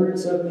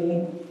remembrance of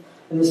me.'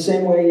 In the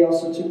same way, he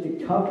also took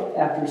the cup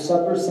after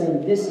supper,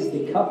 saying, 'This is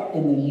the cup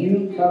in the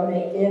new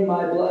covenant in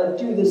my blood.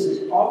 Do this as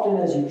often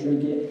as you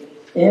drink it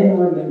in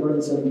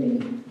remembrance of me.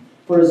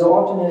 For as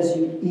often as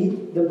you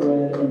eat the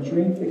bread and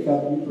drink the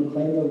cup, you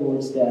proclaim the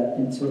Lord's death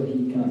until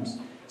he comes.'"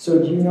 So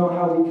do you know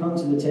how we come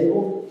to the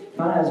table?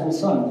 Kind of as we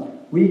sung,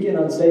 weak and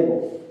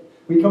unstable.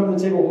 We come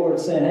to the table, Lord,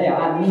 saying, "Hey,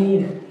 I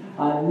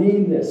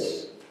need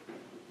this.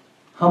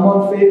 I'm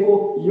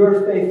unfaithful,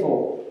 you're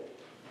faithful,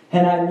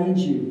 and I need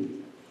you."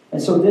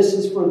 And so this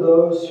is for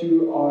those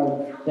who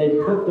they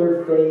put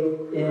their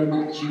faith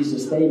in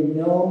Jesus. They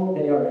know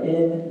they are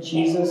in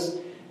Jesus,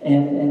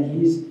 and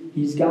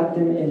he's got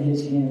them in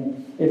his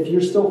hand. If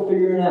you're still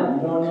figuring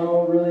out, you don't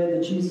know really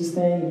the Jesus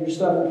thing, you're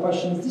still having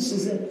questions,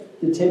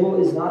 the table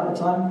is not a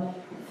time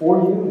for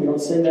you. We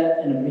don't say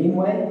that in a mean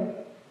way.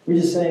 We're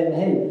just saying,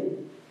 hey,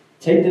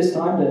 take this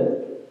time to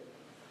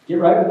get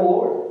right with the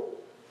Lord.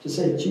 To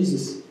say,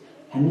 "Jesus,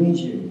 I need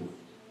you.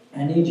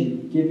 I need you."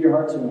 Give your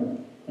heart to him.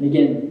 And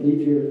again, leave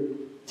here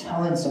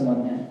telling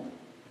someone that.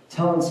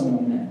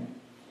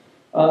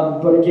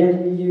 But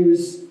again, we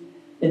use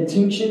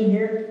intinction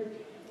here.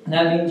 And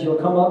that means you'll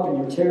come up and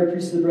you'll tear a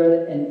piece of the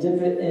bread and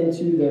dip it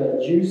into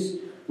the juice.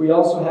 We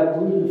also have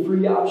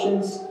gluten-free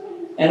options.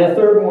 And a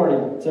third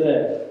warning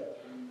today.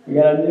 We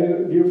got a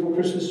new beautiful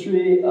Christmas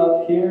tree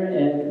up here,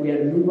 and we had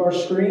to move our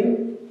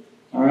screen.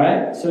 All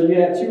right? So you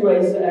have two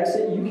ways to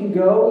exit. You can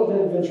go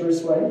the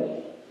adventurous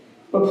way,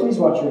 but please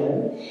watch your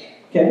head.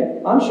 Okay?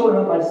 I'm short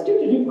enough. I just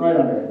do right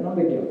under it. No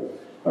big deal.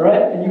 All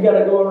right? And you got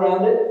to go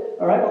around it.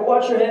 All right? But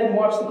watch your head and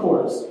watch the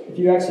cords if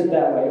you exit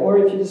that way. Or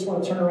if you just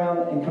want to turn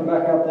around and come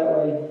back out that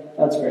way,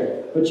 that's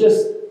great. But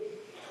just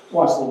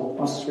watch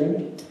the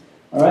screen.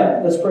 All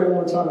right? Let's pray one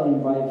more time and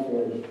invite you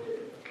forward.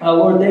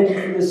 Lord, thank you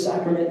for this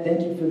sacrament.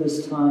 Thank you for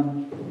this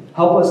time.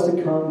 Help us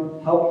to come.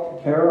 Help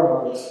prepare our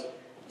hearts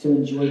to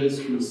enjoy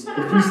this feast.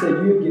 The feast that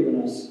you have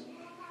given us.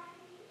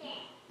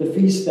 The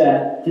feast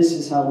that this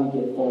is how we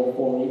get full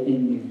fully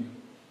in you.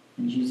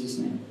 In Jesus'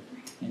 name,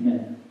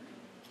 amen.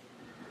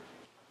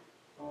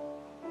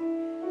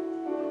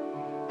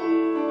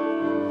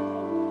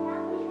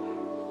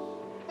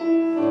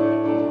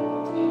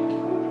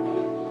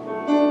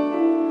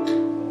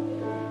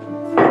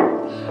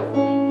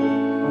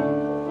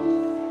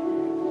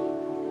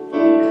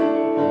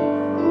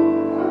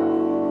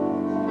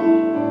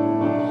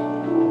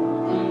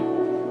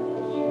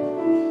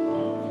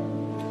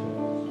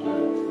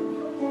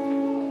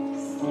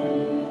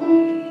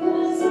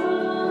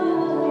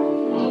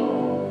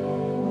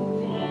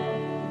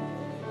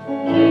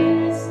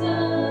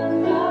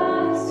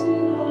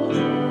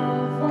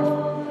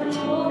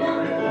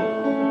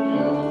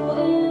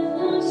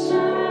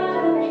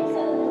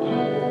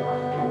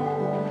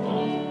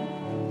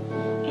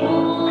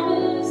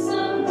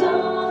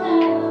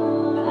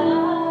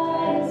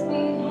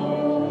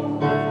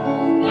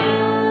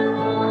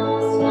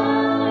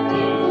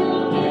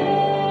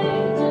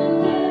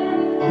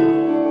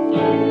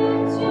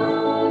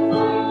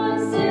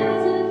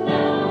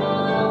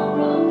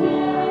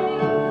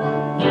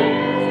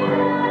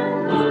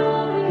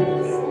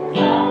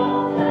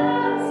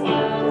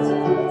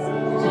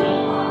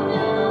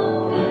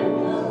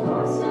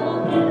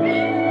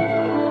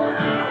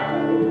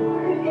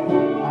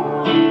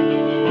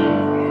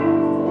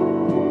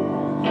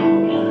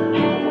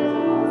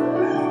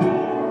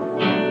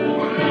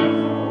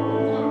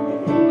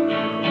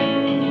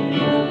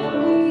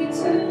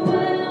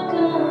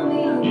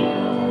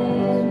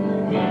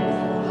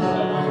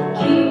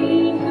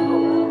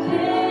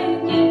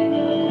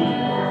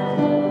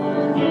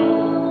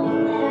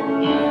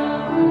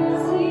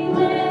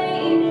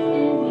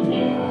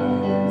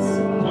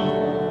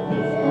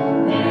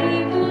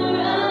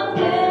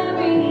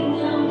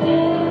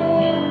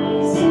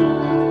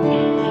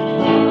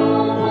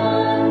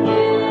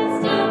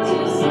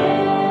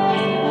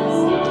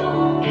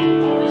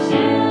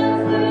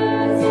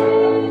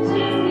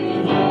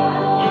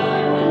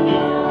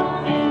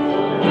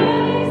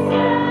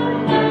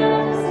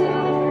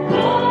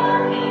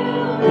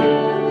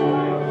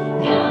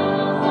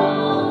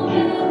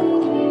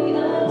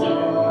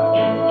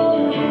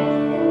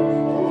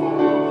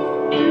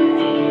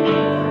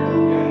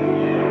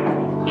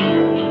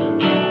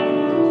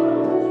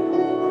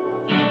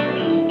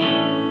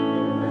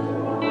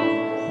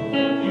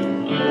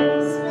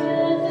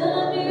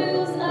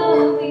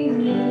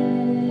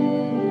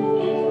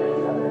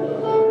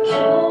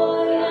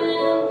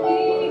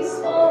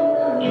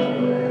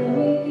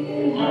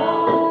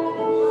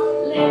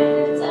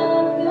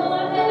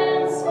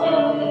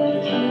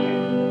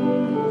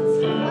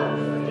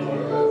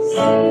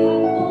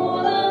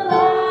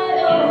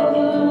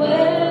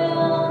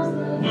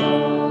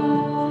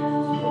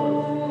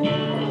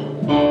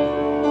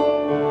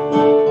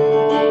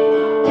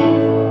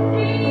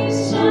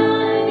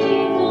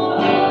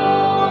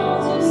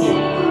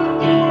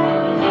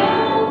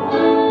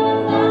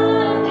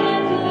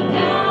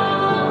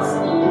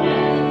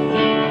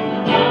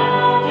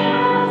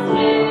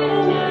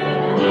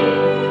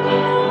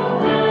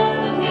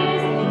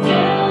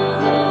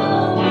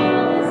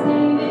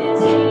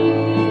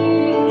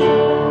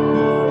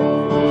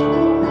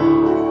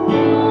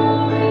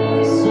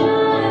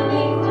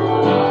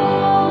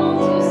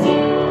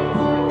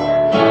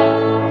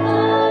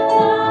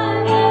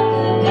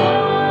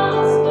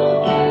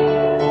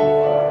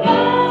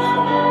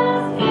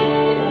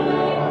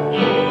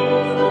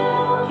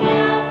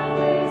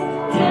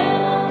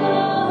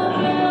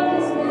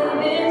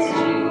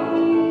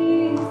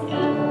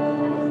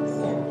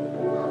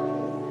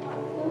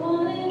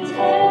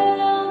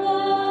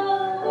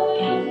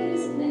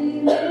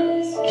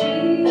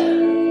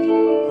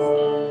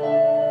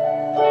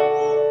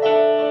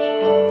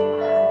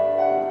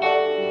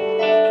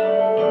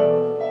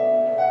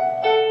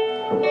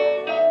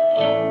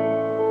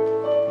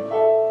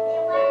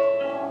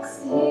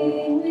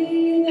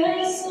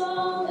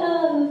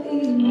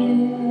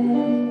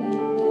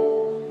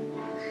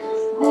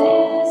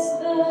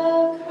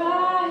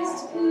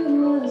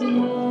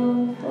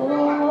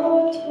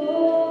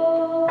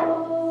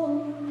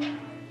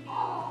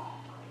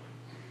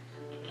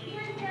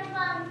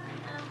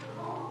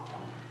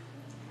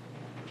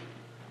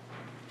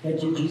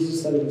 Thank you,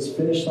 Jesus, that it was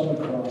finished on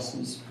the cross.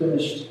 It was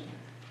finished.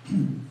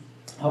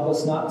 Help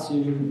us not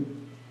to,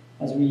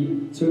 as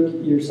we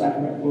took your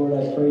sacrament, Lord,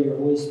 I pray your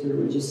Holy Spirit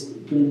would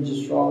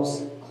just draw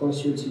us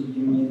closer to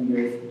union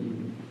with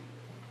you.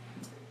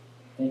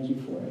 Thank you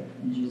for it.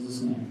 In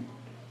Jesus' name.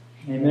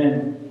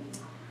 Amen.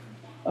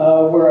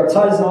 Where our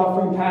tithes and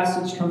offering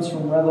passage comes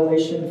from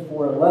Revelation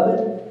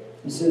 4:11.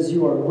 It says,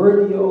 "You are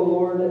worthy, O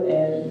Lord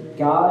and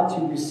God,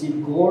 to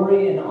receive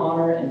glory and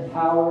honor and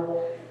power,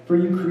 for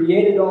you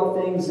created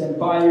all things, and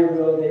by your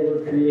will they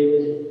were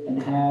created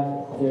and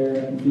have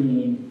their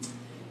being."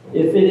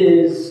 If it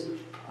is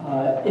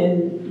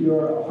in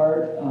your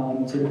heart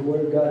to the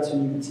Word of God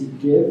to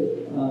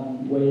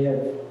give, way of,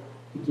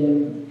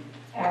 again,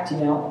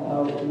 acting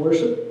out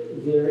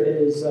worship, there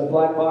is a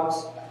black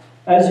box.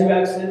 As you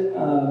exit,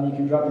 you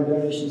can drop your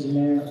donations in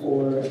there,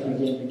 or, again,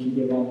 you can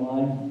give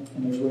online,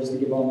 and there's ways to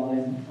give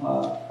online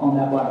on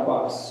that black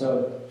box.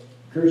 So,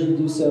 I encourage you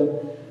to do so.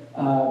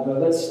 But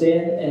let's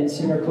stand and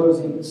sing our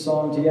closing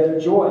song together.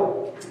 Joy.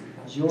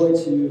 Joy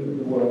to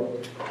the world.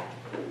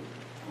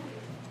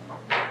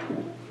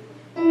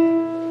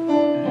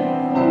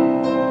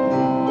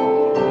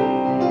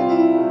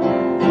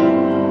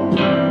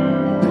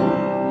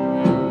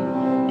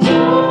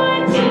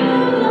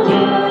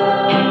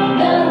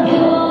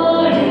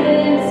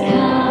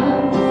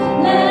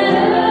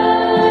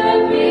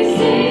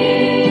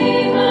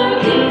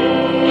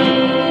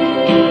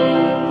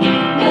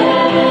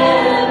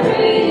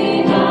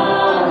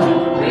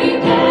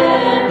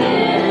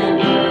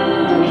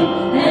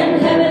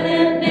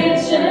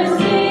 Nature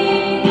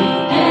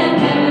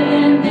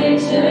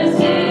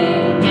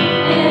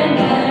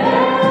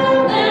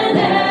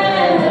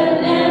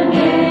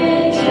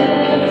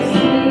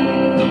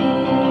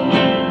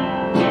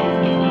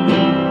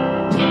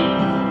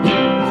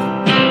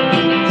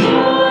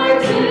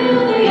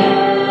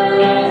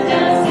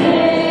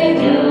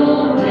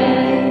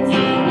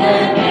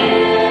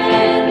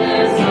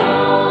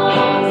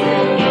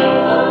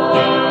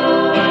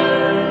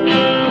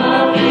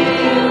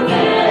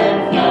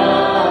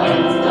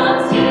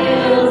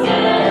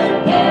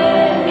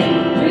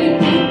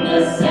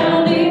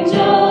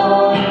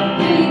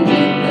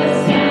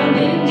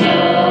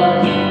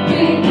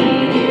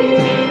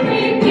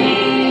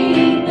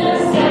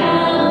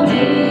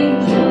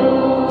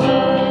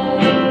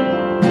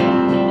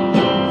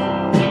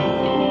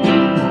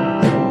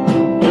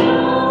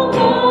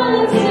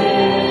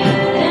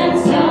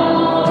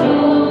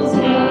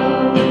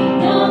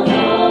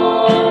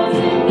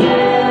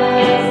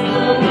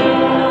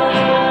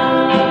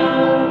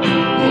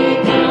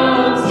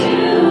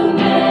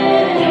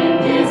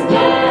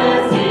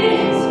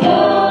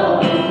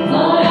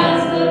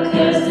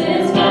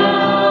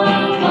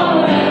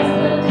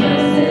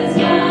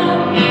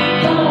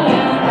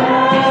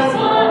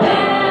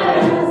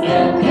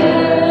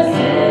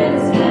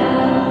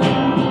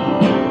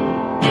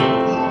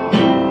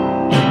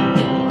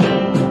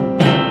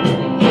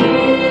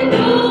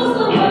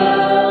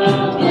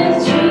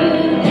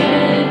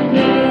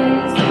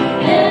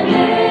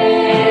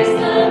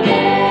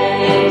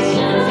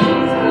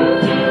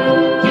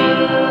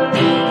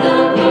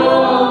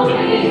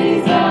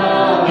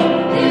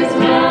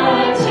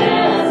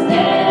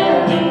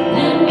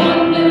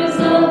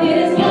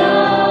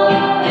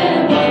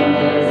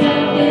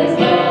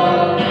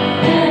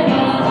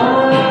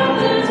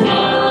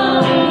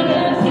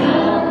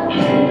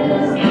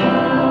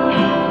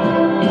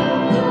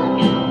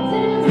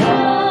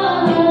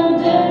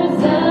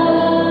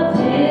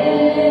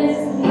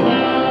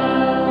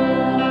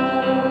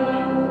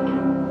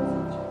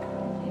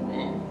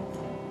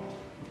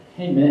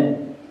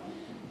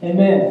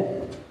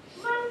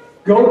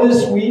Go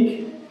this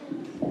week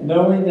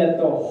knowing that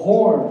the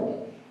horn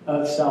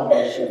of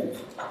salvation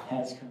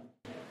has come.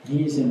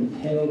 He's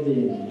impaled the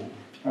enemy.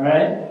 All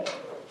right?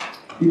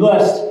 Be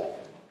blessed.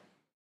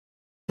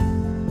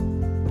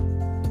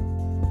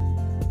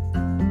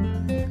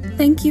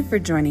 Thank you for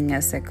joining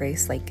us at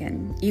Grace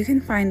Lakin. You can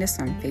find us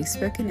on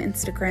Facebook and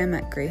Instagram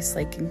at Grace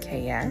Lakin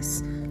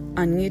KS,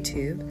 on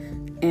YouTube,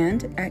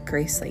 and at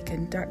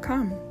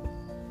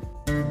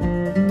gracelakin.com.